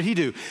to. So what did he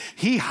do?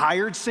 He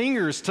hired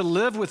singers to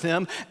live with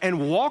him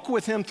and walk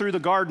with him through the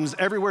gardens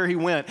everywhere he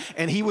went,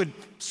 and he would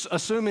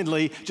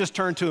assumedly just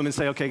turn to him and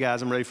say, okay,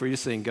 guys, I'm ready for you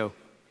to sing, go.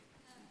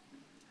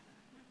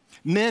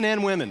 Men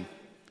and women.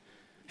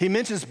 He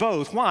mentions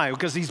both. Why?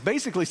 Because he's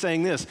basically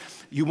saying this: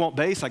 you want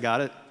bass? I got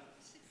it.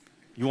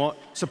 You want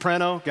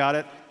soprano? Got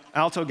it.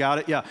 Alto? Got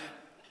it. Yeah.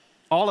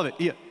 All of it.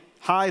 Yeah.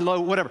 High, low,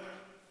 whatever.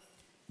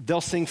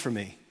 They'll sing for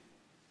me.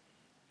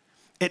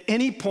 At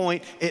any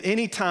point, at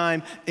any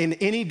time, in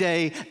any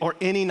day or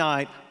any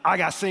night, I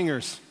got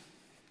singers.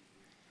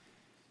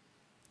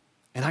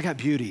 And I got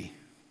beauty.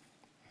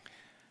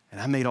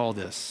 And I made all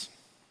this.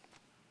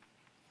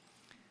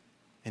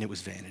 And it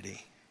was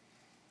vanity.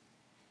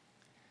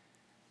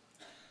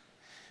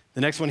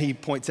 The next one he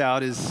points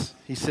out is,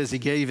 he says he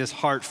gave his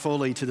heart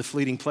fully to the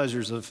fleeting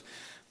pleasures of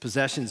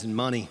possessions and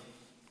money.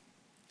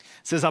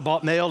 It says, I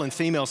bought male and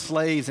female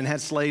slaves and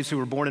had slaves who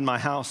were born in my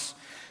house.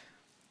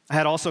 I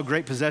had also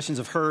great possessions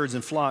of herds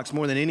and flocks,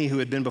 more than any who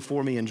had been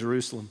before me in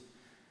Jerusalem.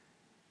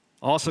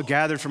 I also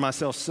gathered for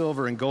myself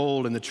silver and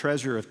gold and the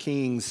treasure of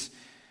kings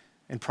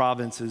and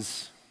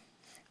provinces.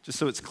 Just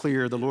so it's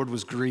clear, the Lord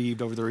was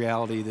grieved over the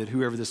reality that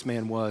whoever this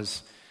man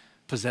was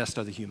possessed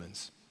other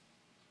humans.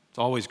 It's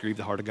always grieved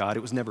the heart of God.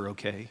 It was never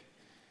okay.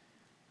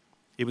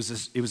 It was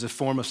a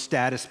form of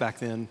status back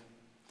then.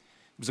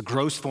 It was a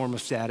gross form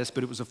of status,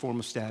 but it was a form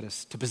of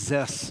status to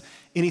possess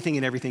anything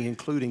and everything,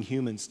 including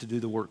humans, to do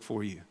the work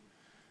for you.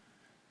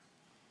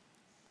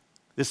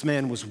 This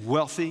man was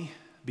wealthy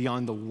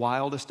beyond the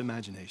wildest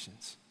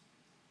imaginations.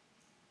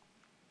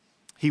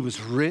 He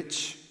was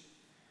rich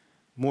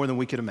more than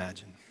we could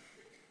imagine.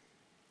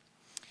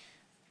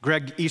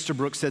 Greg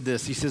Easterbrook said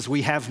this. He says,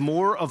 we have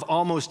more of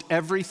almost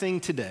everything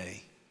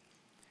today.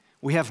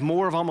 We have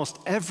more of almost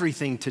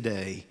everything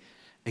today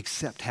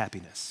except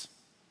happiness.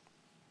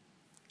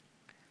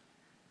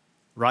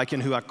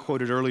 Ryken, who I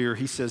quoted earlier,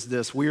 he says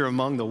this, we are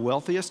among the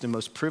wealthiest and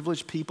most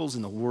privileged peoples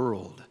in the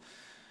world,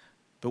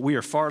 but we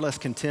are far less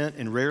content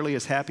and rarely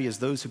as happy as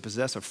those who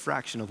possess a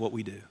fraction of what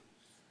we do.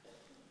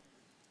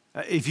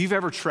 If you've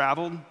ever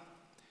traveled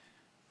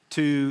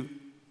to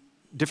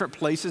different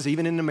places,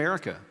 even in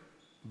America,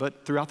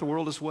 but throughout the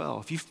world as well,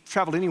 if you've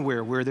traveled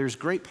anywhere where there's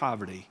great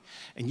poverty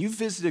and you've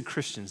visited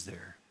Christians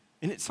there,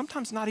 and it's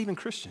sometimes not even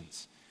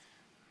Christians,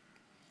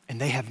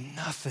 and they have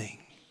nothing.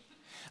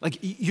 Like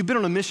you've been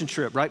on a mission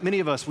trip, right? Many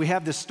of us, we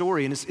have this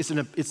story, and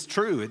it's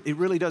true. It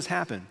really does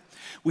happen.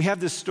 We have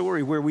this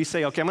story where we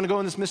say, okay, I'm gonna go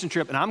on this mission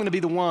trip, and I'm gonna be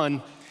the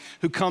one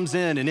who comes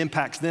in and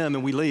impacts them,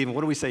 and we leave. And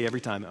what do we say every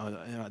time?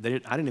 I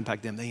didn't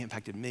impact them, they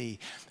impacted me.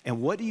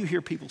 And what do you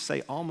hear people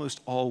say almost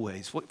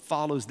always? What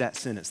follows that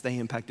sentence, they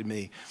impacted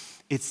me?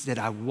 It's that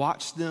I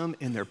watched them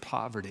in their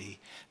poverty.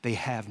 They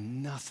have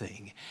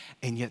nothing,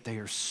 and yet they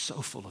are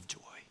so full of joy.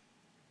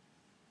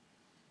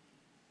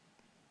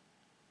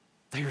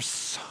 They are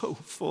so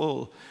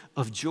full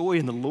of joy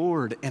in the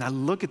Lord. And I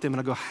look at them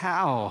and I go,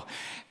 how?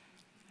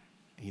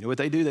 And you know what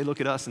they do? They look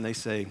at us and they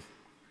say,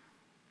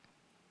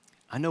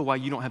 I know why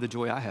you don't have the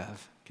joy I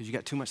have, because you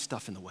got too much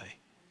stuff in the way.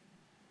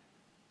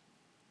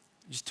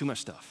 Just too much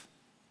stuff.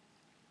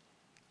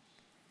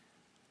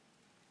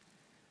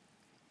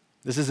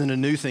 This isn't a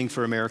new thing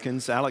for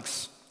Americans.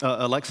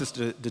 Alexis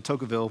de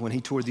Tocqueville, when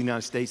he toured the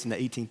United States in the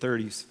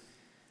 1830s,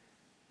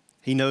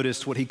 he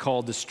noticed what he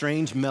called the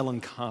strange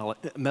melancholy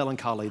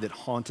that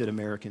haunted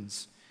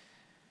Americans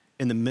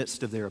in the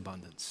midst of their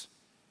abundance.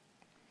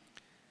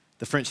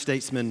 The French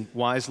statesman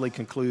wisely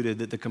concluded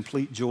that the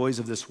complete joys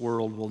of this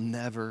world will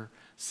never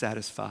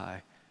satisfy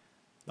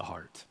the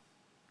heart.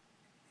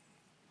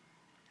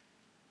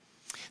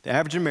 The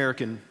average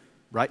American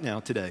right now,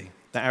 today,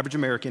 the average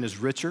American is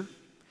richer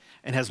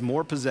and has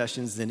more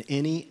possessions than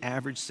any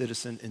average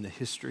citizen in the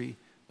history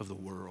of the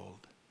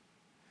world.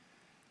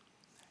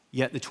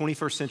 Yet the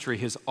 21st century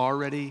has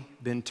already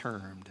been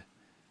termed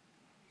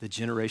the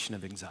generation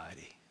of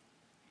anxiety.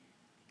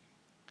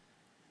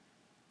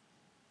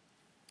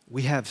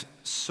 We have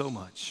so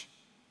much.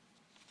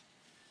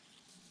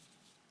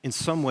 In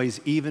some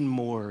ways, even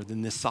more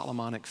than this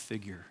Solomonic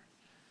figure.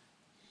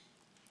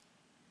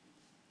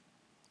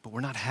 But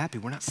we're not happy,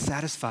 we're not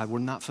satisfied, we're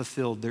not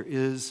fulfilled. There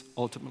is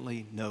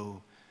ultimately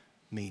no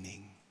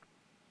meaning.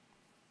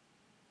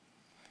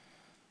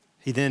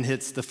 He then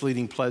hits the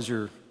fleeting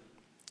pleasure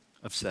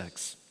of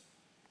sex.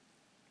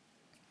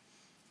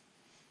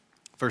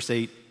 Verse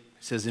 8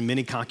 says, in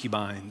many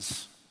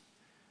concubines,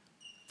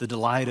 the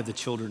delight of the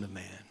children of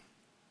man.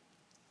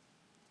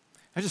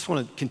 I just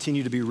want to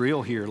continue to be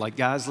real here. Like,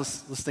 guys,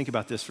 let's think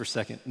about this for a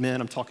second.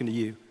 Men, I'm talking to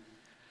you.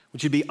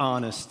 Would you be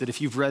honest that if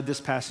you've read this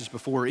passage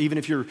before, even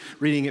if you're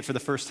reading it for the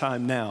first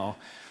time now,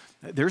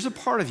 there's a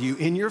part of you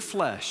in your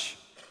flesh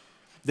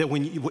that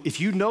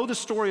if you know the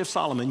story of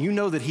Solomon, you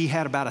know that he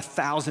had about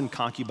 1,000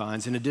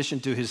 concubines in addition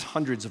to his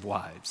hundreds of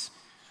wives.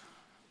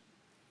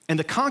 And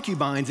the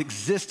concubines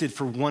existed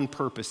for one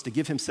purpose, to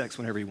give him sex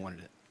whenever he wanted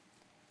it.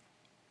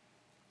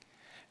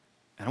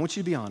 And I want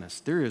you to be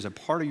honest. There is a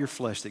part of your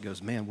flesh that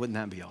goes, man, wouldn't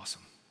that be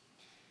awesome?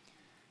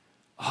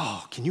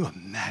 Oh, can you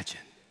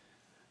imagine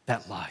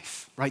that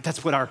life, right?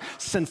 That's what our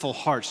sinful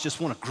hearts just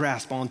want to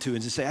grasp onto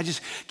and just say, I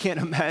just can't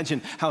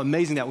imagine how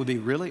amazing that would be.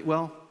 Really?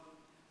 Well,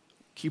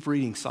 keep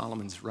reading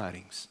Solomon's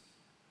writings.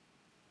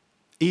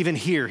 Even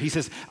here, he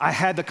says, I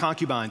had the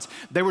concubines.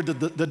 They were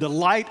the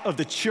delight of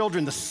the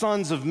children, the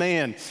sons of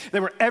man. They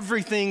were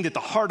everything that the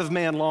heart of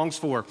man longs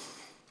for.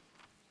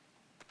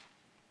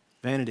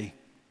 Vanity.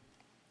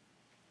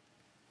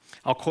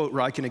 I'll quote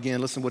Ryken again.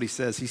 Listen to what he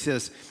says. He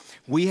says,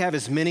 we have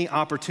as many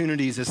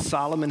opportunities as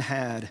Solomon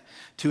had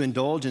to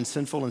indulge in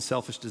sinful and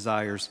selfish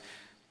desires.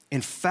 In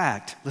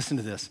fact, listen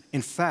to this.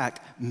 In fact,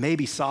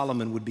 maybe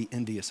Solomon would be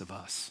envious of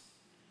us.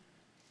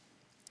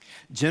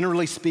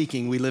 Generally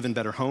speaking, we live in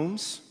better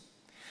homes,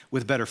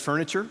 with better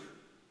furniture,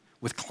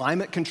 with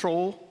climate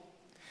control.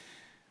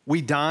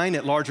 We dine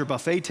at larger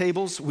buffet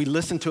tables. We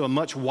listen to a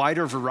much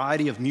wider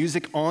variety of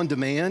music on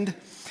demand.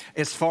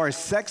 As far as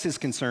sex is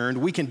concerned,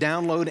 we can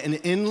download an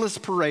endless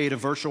parade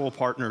of virtual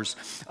partners,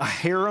 a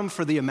harem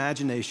for the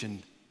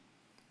imagination.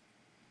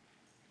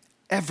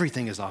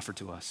 Everything is offered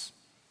to us.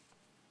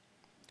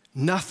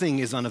 Nothing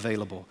is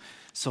unavailable.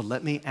 So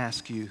let me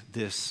ask you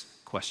this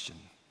question.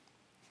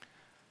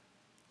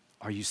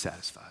 Are you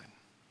satisfied?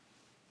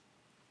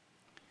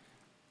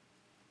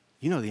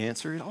 You know the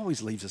answer. It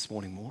always leaves us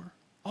wanting more.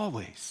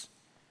 Always.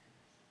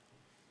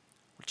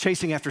 We're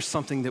chasing after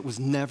something that was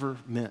never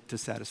meant to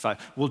satisfy.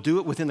 We'll do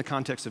it within the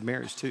context of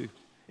marriage too,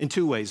 in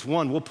two ways.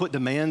 One, we'll put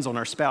demands on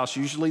our spouse,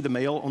 usually the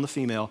male on the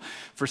female,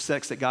 for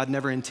sex that God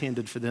never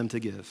intended for them to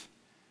give.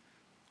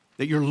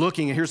 That you're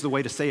looking, and here's the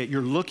way to say it,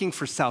 you're looking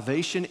for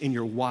salvation in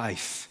your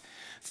wife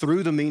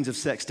through the means of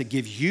sex to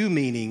give you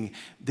meaning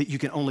that you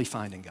can only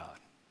find in God.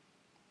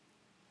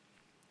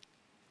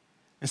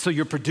 And so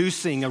you're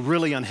producing a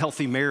really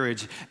unhealthy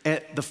marriage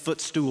at the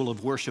footstool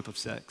of worship of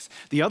sex.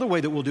 The other way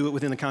that we'll do it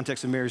within the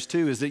context of marriage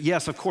too is that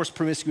yes, of course,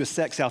 promiscuous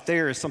sex out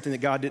there is something that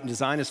God didn't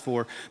design us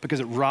for because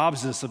it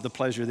robs us of the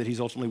pleasure that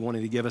he's ultimately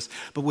wanting to give us.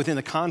 But within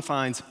the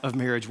confines of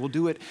marriage, we'll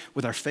do it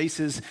with our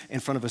faces in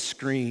front of a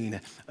screen,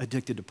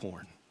 addicted to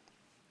porn.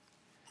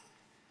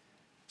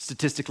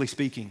 Statistically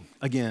speaking,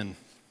 again,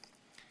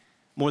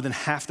 more than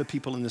half the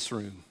people in this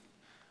room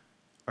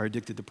are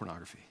addicted to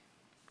pornography.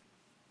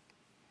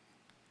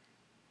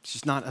 It's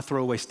just not a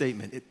throwaway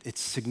statement. It's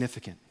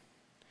significant.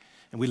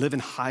 And we live in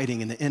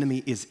hiding, and the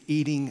enemy is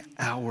eating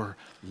our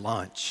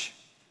lunch.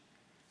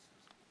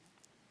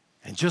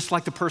 And just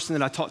like the person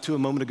that I talked to a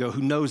moment ago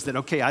who knows that,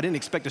 okay, I didn't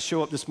expect to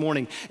show up this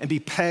morning and be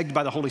pegged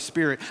by the Holy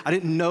Spirit. I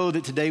didn't know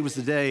that today was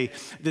the day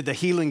that the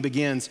healing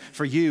begins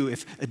for you.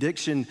 If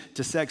addiction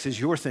to sex is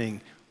your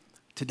thing,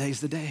 today's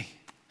the day.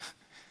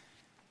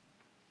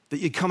 That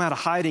you come out of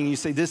hiding and you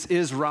say, this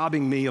is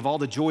robbing me of all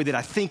the joy that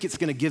I think it's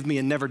gonna give me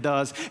and never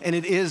does, and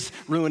it is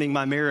ruining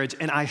my marriage,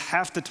 and I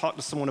have to talk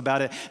to someone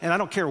about it, and I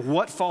don't care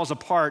what falls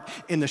apart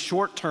in the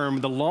short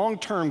term, the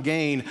long-term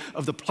gain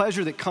of the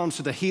pleasure that comes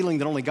to the healing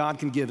that only God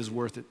can give is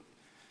worth it.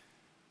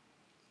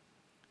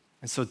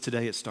 And so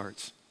today it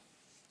starts.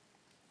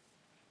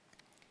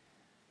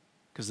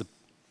 Because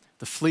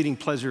the fleeting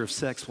pleasure of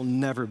sex will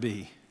never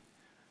be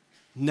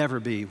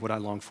what I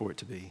long for it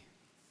to be.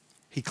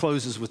 He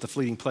closes with the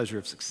fleeting pleasure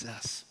of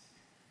success.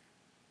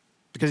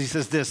 Because he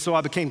says this, so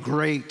I became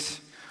great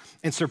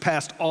and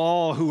surpassed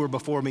all who were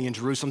before me in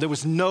Jerusalem. There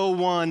was no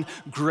one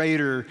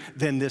greater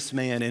than this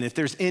man. And if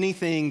there's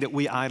anything that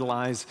we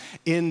idolize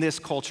in this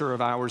culture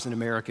of ours in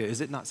America, is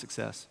it not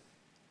success?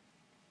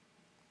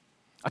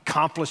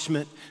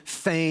 Accomplishment,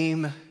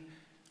 fame.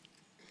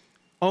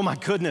 Oh my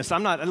goodness,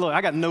 look, I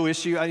got no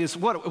issue.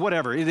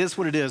 Whatever, it is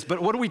what it is.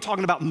 But what are we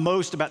talking about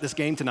most about this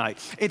game tonight?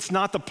 It's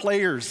not the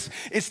players,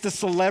 it's the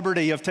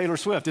celebrity of Taylor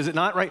Swift, is it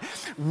not, right?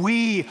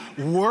 We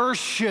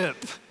worship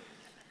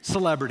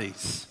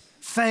celebrities,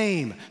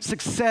 fame,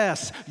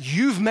 success.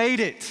 You've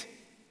made it.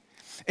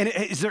 And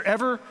has there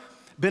ever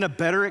been a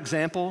better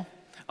example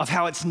of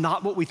how it's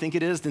not what we think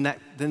it is than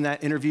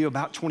that interview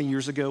about 20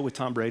 years ago with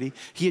Tom Brady?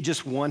 He had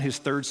just won his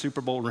 3rd Super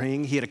Bowl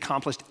ring. He had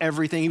accomplished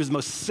everything. He was the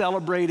most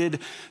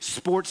celebrated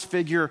sports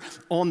figure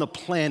on the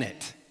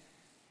planet.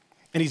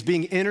 And he's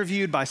being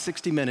interviewed by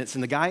 60 Minutes,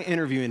 and the guy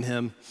interviewing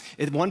him,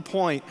 at one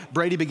point,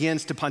 Brady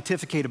begins to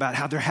pontificate about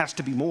how there has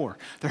to be more.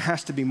 There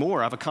has to be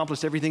more. I've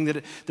accomplished everything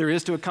that there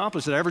is to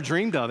accomplish that I ever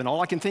dreamed of, and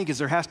all I can think is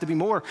there has to be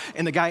more.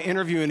 And the guy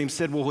interviewing him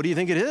said, well, what do you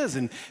think it is?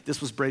 And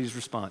this was Brady's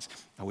response: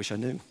 I wish I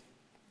knew.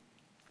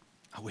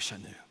 I wish I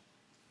knew.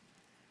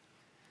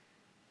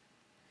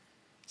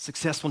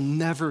 Success will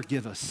never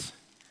give us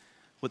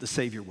what the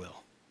Savior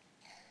will,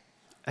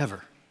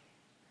 ever.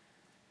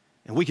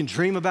 And we can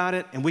dream about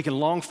it and we can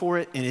long for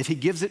it, and if he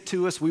gives it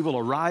to us, we will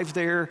arrive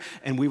there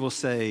and we will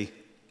say,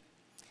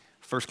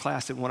 first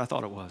class isn't what I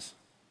thought it was.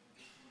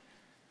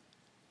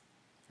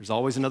 There's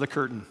always another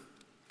curtain.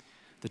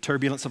 The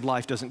turbulence of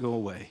life doesn't go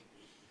away.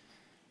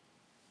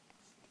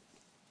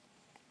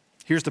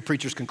 Here's the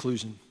preacher's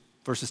conclusion,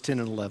 verses 10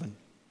 and 11.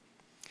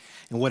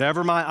 And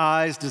whatever my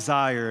eyes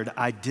desired,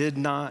 I did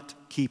not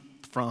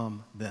keep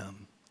from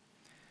them.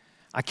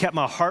 I kept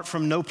my heart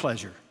from no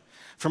pleasure,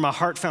 for my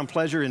heart found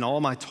pleasure in all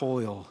my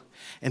toil,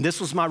 and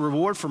this was my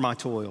reward for my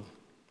toil.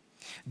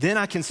 Then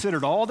I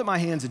considered all that my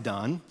hands had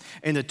done,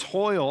 and the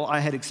toil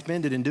I had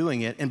expended in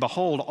doing it, and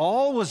behold,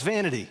 all was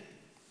vanity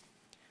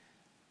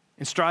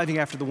and striving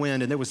after the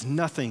wind, and there was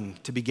nothing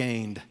to be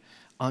gained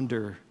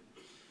under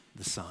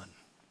the sun.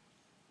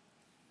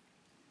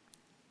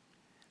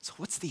 So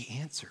what's the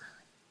answer?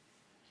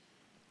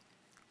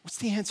 What's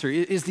the answer?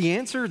 Is the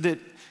answer that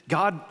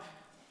God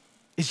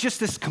is just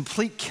this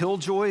complete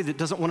killjoy that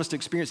doesn't want us to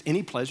experience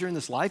any pleasure in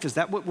this life? Is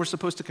that what we're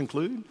supposed to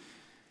conclude?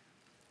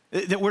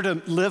 That we're to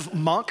live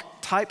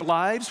monk-type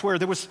lives where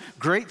there was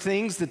great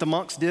things that the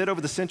monks did over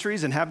the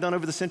centuries and have done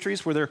over the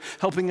centuries where they're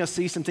helping us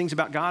see some things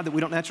about God that we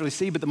don't naturally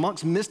see, but the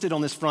monks missed it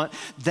on this front.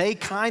 They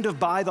kind of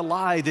buy the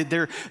lie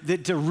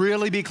that to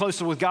really be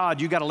closer with God,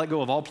 you got to let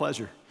go of all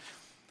pleasure.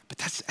 But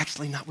that's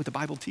actually not what the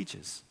Bible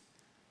teaches.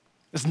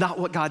 It's not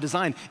what God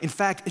designed. In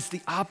fact, it's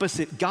the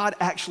opposite. God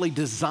actually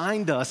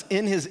designed us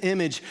in his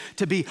image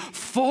to be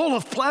full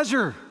of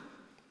pleasure,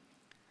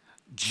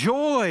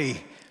 joy,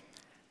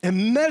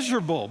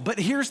 immeasurable. But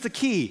here's the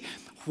key.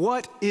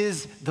 What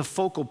is the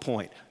focal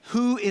point?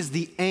 Who is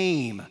the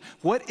aim?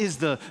 What is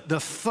the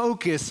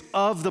focus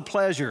of the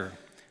pleasure?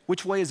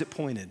 Which way is it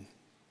pointed?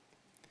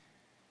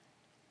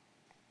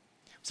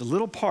 It's a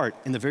little part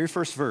in the very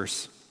first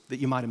verse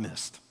that you might have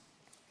missed.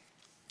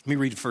 Let me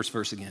read the first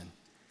verse again.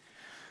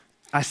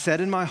 I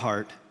said in my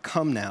heart,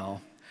 come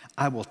now,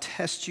 I will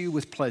test you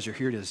with pleasure.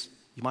 Here it is.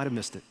 You might have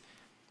missed it.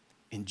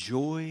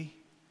 Enjoy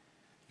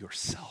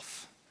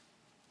yourself.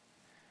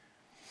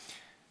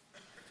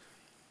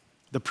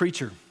 The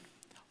preacher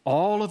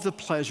All of the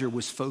pleasure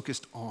was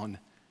focused on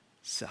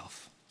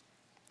self.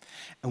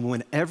 And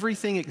when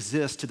everything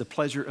exists to the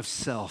pleasure of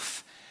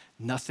self,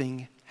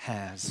 nothing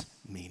has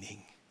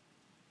meaning.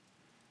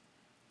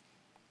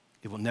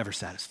 It will never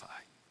satisfy.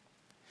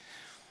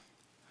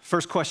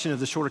 First question of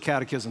the Shorter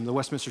Catechism, the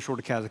Westminster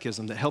Shorter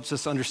Catechism, that helps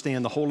us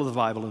understand the whole of the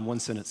Bible in one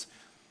sentence.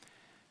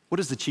 What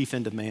is the chief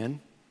end of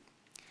man?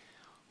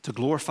 To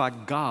glorify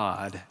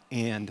God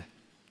and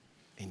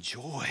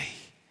enjoy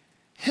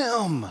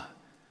Him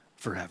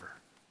forever.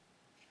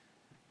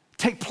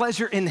 Take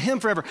pleasure in Him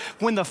forever.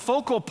 When the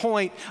focal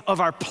point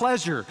of our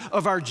pleasure,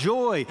 of our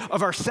joy,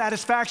 of our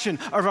satisfaction,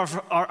 of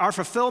our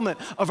fulfillment,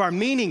 of our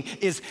meaning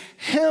is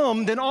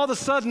Him, then all of a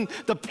sudden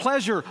the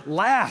pleasure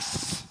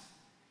lasts.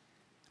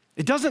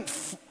 It doesn't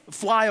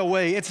fly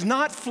away. It's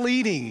not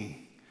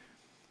fleeting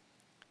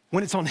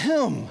when it's on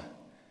Him.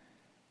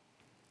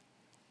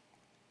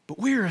 But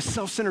we're a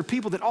self-centered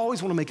people that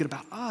always want to make it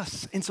about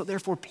us, and so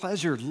therefore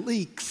pleasure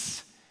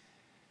leaks.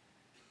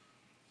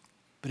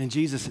 But in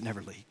Jesus, it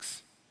never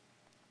leaks.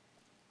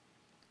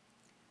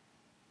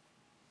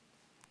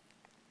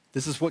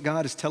 This is what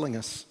God is telling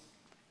us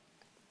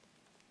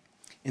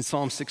in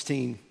Psalm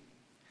 16,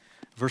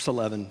 verse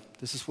 11.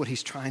 This is what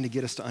He's trying to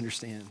get us to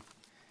understand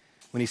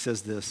when He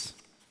says this.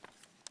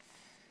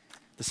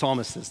 The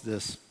psalmist says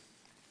this: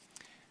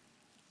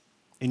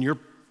 In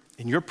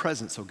your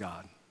presence, O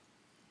God,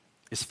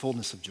 is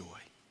fullness of joy.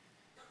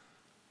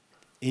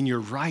 In your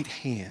right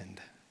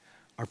hand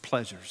are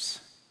pleasures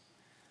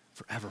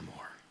forevermore.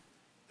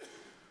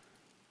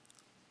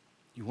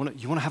 You want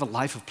to have a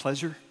life of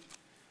pleasure?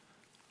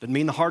 Doesn't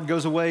mean the hard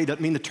goes away.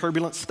 Doesn't mean the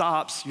turbulence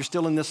stops. You're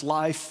still in this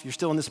life. You're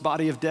still in this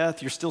body of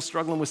death. You're still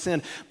struggling with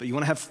sin. But you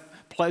want to have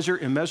pleasure,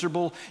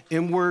 immeasurable,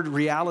 inward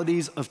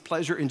realities of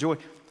pleasure and joy.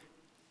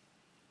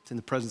 It's in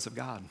the presence of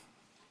God.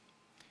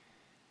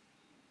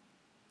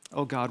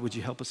 Oh God, would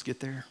you help us get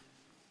there?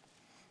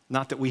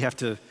 Not that we have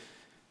to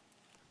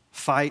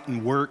fight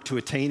and work to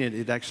attain it.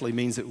 It actually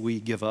means that we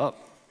give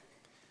up.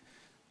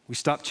 We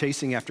stop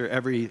chasing after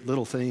every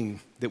little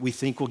thing that we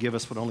think will give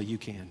us what only you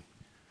can.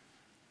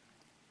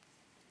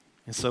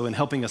 And so in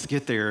helping us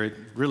get there,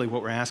 really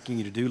what we're asking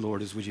you to do,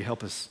 Lord, is would you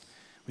help us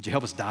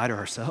die to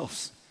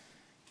ourselves?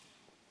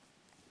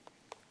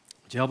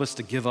 Would you help us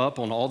to give up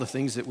on all the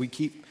things that we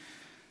keep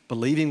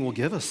believing will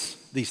give us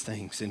these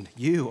things? And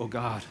you, oh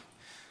God,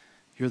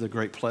 you're the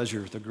great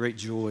pleasure, the great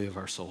joy of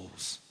our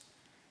souls.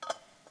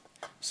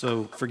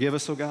 So forgive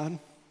us, oh God.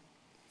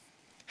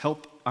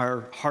 Help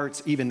our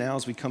hearts even now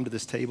as we come to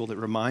this table that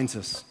reminds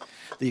us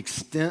the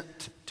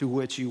extent to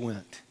which you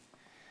went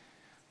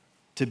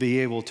to be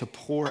able to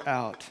pour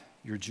out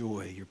your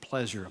joy, your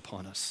pleasure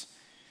upon us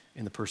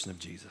in the person of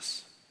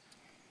Jesus.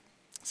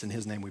 It's in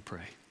His name we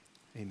pray.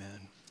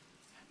 Amen.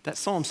 That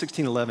Psalm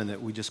 16:11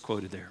 that we just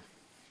quoted there,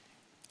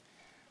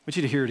 I want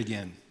you to hear it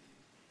again.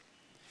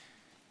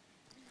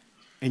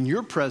 In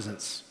your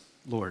presence,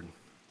 Lord,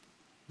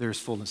 there is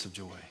fullness of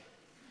joy.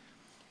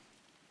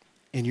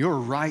 In your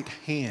right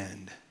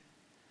hand,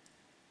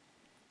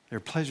 there are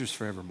pleasures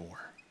forevermore.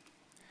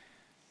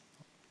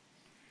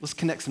 Let's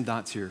connect some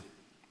dots here.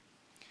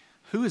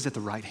 Who is at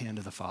the right hand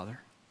of the Father?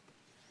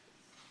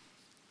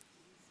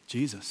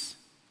 Jesus.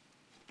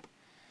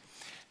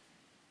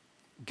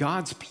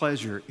 God's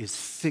pleasure is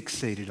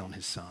fixated on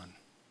His Son.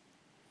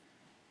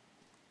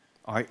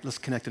 All right, let's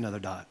connect another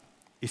dot.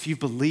 If you've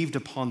believed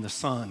upon the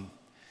Son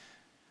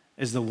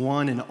as the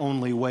one and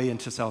only way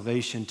into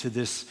salvation, to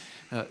this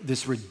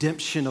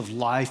redemption of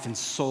life and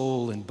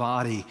soul and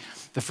body,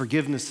 the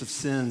forgiveness of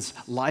sins,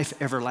 life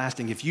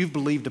everlasting, if you've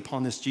believed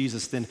upon this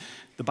Jesus, then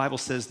the Bible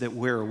says that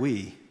where are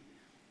we?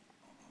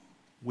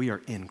 We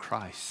are in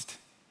Christ.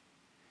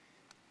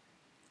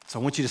 So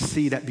I want you to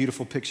see that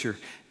beautiful picture.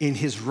 In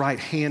His right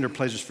hand are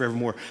pleasures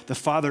forevermore. The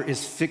Father is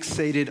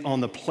fixated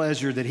on the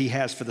pleasure that He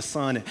has for the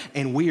Son,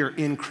 and we are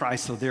in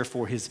Christ, so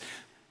therefore His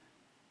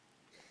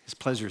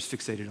pleasure is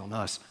fixated on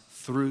us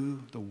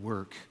through the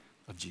work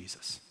of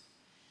Jesus.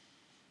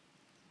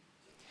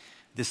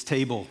 This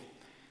table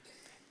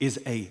is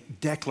a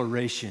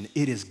declaration.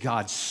 It is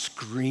God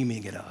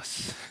screaming at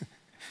us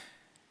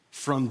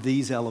from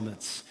these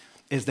elements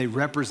as they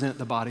represent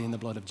the body and the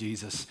blood of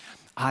Jesus.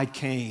 I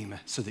came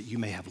so that you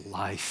may have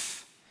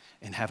life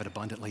and have it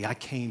abundantly. I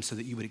came so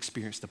that you would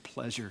experience the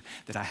pleasure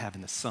that I have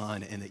in the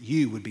Son, and that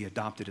you would be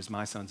adopted as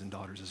my sons and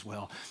daughters as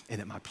well,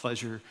 and that my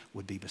pleasure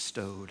would be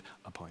bestowed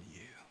upon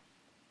you.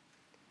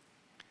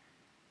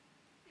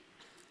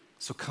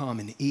 So come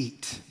and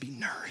eat, be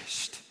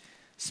nourished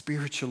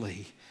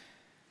spiritually,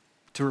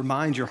 to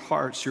remind your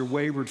hearts, your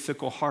wayward,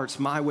 fickle hearts,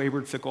 my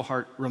wayward, fickle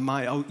heart,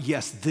 oh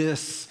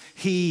yes,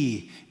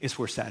 He is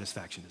where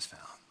satisfaction is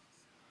found.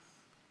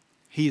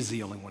 He is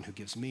the only one who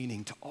gives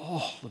meaning to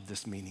all of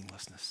this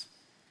meaninglessness.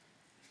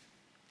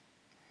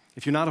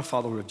 If you're not a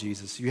follower of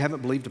Jesus, you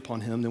haven't believed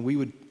upon Him, then we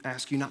would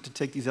ask you not to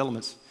take these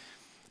elements,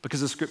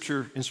 because the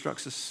Scripture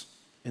instructs us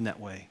in that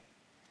way.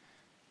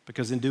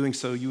 Because in doing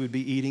so, you would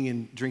be eating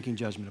and drinking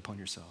judgment upon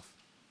yourself.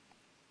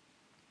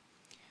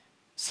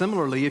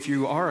 Similarly, if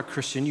you are a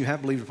Christian, you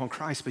have believed upon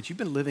Christ, but you've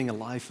been living a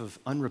life of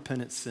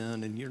unrepentant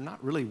sin and you're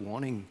not really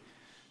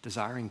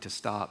desiring to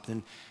stop,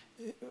 then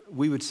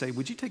we would say,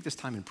 would you take this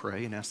time and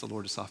pray and ask the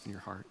Lord to soften your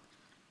heart?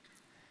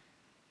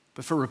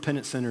 But for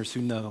repentant sinners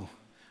who know,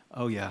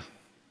 oh yeah,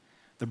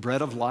 the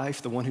bread of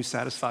life, the one who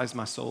satisfies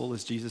my soul,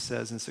 as Jesus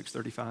says in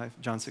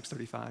John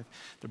 6:35,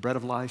 the bread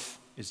of life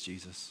is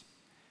Jesus.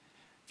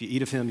 If you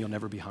eat of him, you'll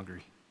never be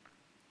hungry.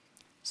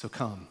 So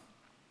come,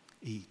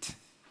 eat.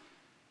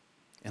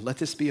 And let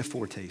this be a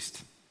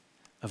foretaste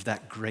of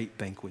that great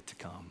banquet to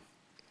come.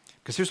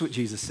 Because here's what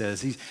Jesus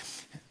says.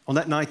 On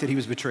that night that he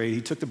was betrayed, he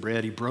took the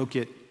bread, he broke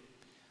it.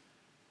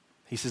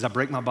 He says, I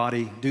break my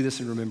body, do this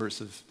in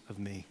remembrance of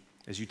me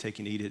as you take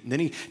and eat it. And then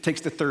he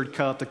takes the third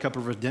cup, the cup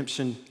of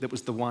redemption that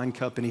was the wine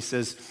cup, and he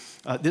says,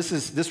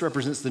 this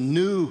represents the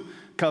new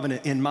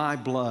covenant in my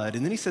blood.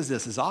 And then he says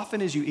this, as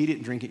often as you eat it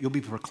and drink it, you'll be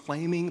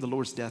proclaiming the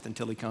Lord's death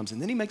until he comes.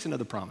 And then he makes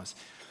another promise.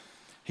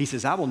 He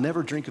says, I will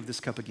never drink of this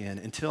cup again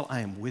until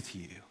I am with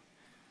you.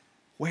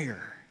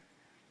 Where?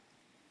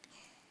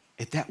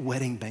 At that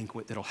wedding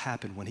banquet that'll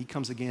happen when he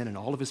comes again and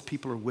all of his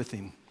people are with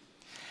him.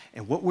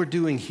 And what we're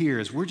doing here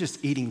is we're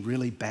just eating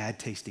really bad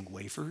tasting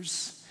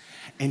wafers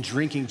and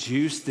drinking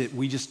juice that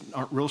we just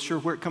aren't real sure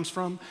where it comes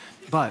from.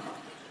 But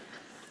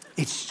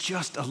it's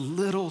just a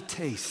little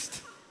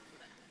taste.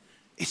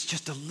 It's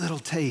just a little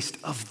taste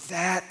of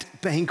that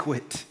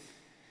banquet.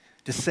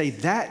 To say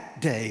that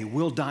day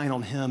we'll dine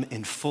on him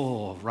in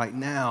full. Right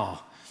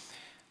now,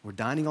 we're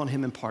dining on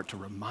him in part to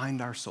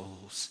remind our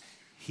souls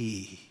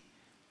he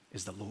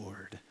is the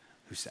Lord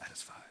who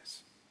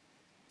satisfies.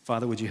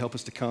 Father, would you help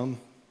us to come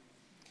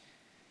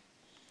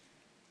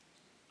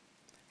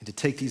and to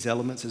take these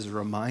elements as a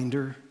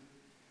reminder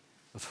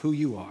of who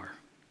you are,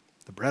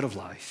 the bread of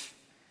life,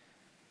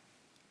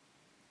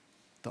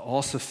 the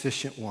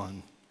all-sufficient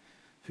one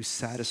who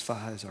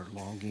satisfies our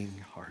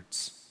longing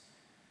hearts.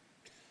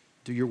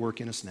 Do your work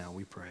in us now,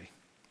 we pray.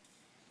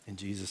 In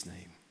Jesus'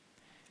 name,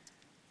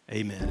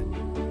 amen.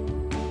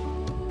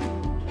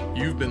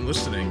 You've been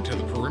listening to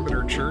the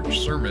Perimeter Church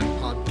Sermon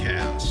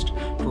Podcast.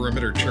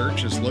 Perimeter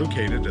Church is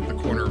located at the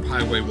corner of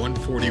Highway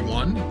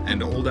 141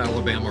 and Old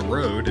Alabama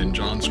Road in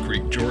Johns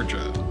Creek,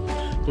 Georgia.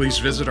 Please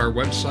visit our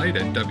website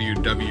at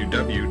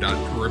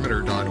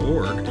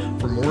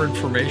www.perimeter.org for more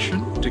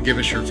information, to give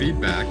us your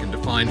feedback, and to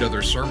find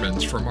other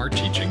sermons from our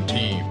teaching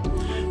team.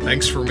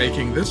 Thanks for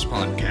making this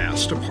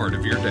podcast a part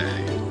of your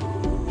day.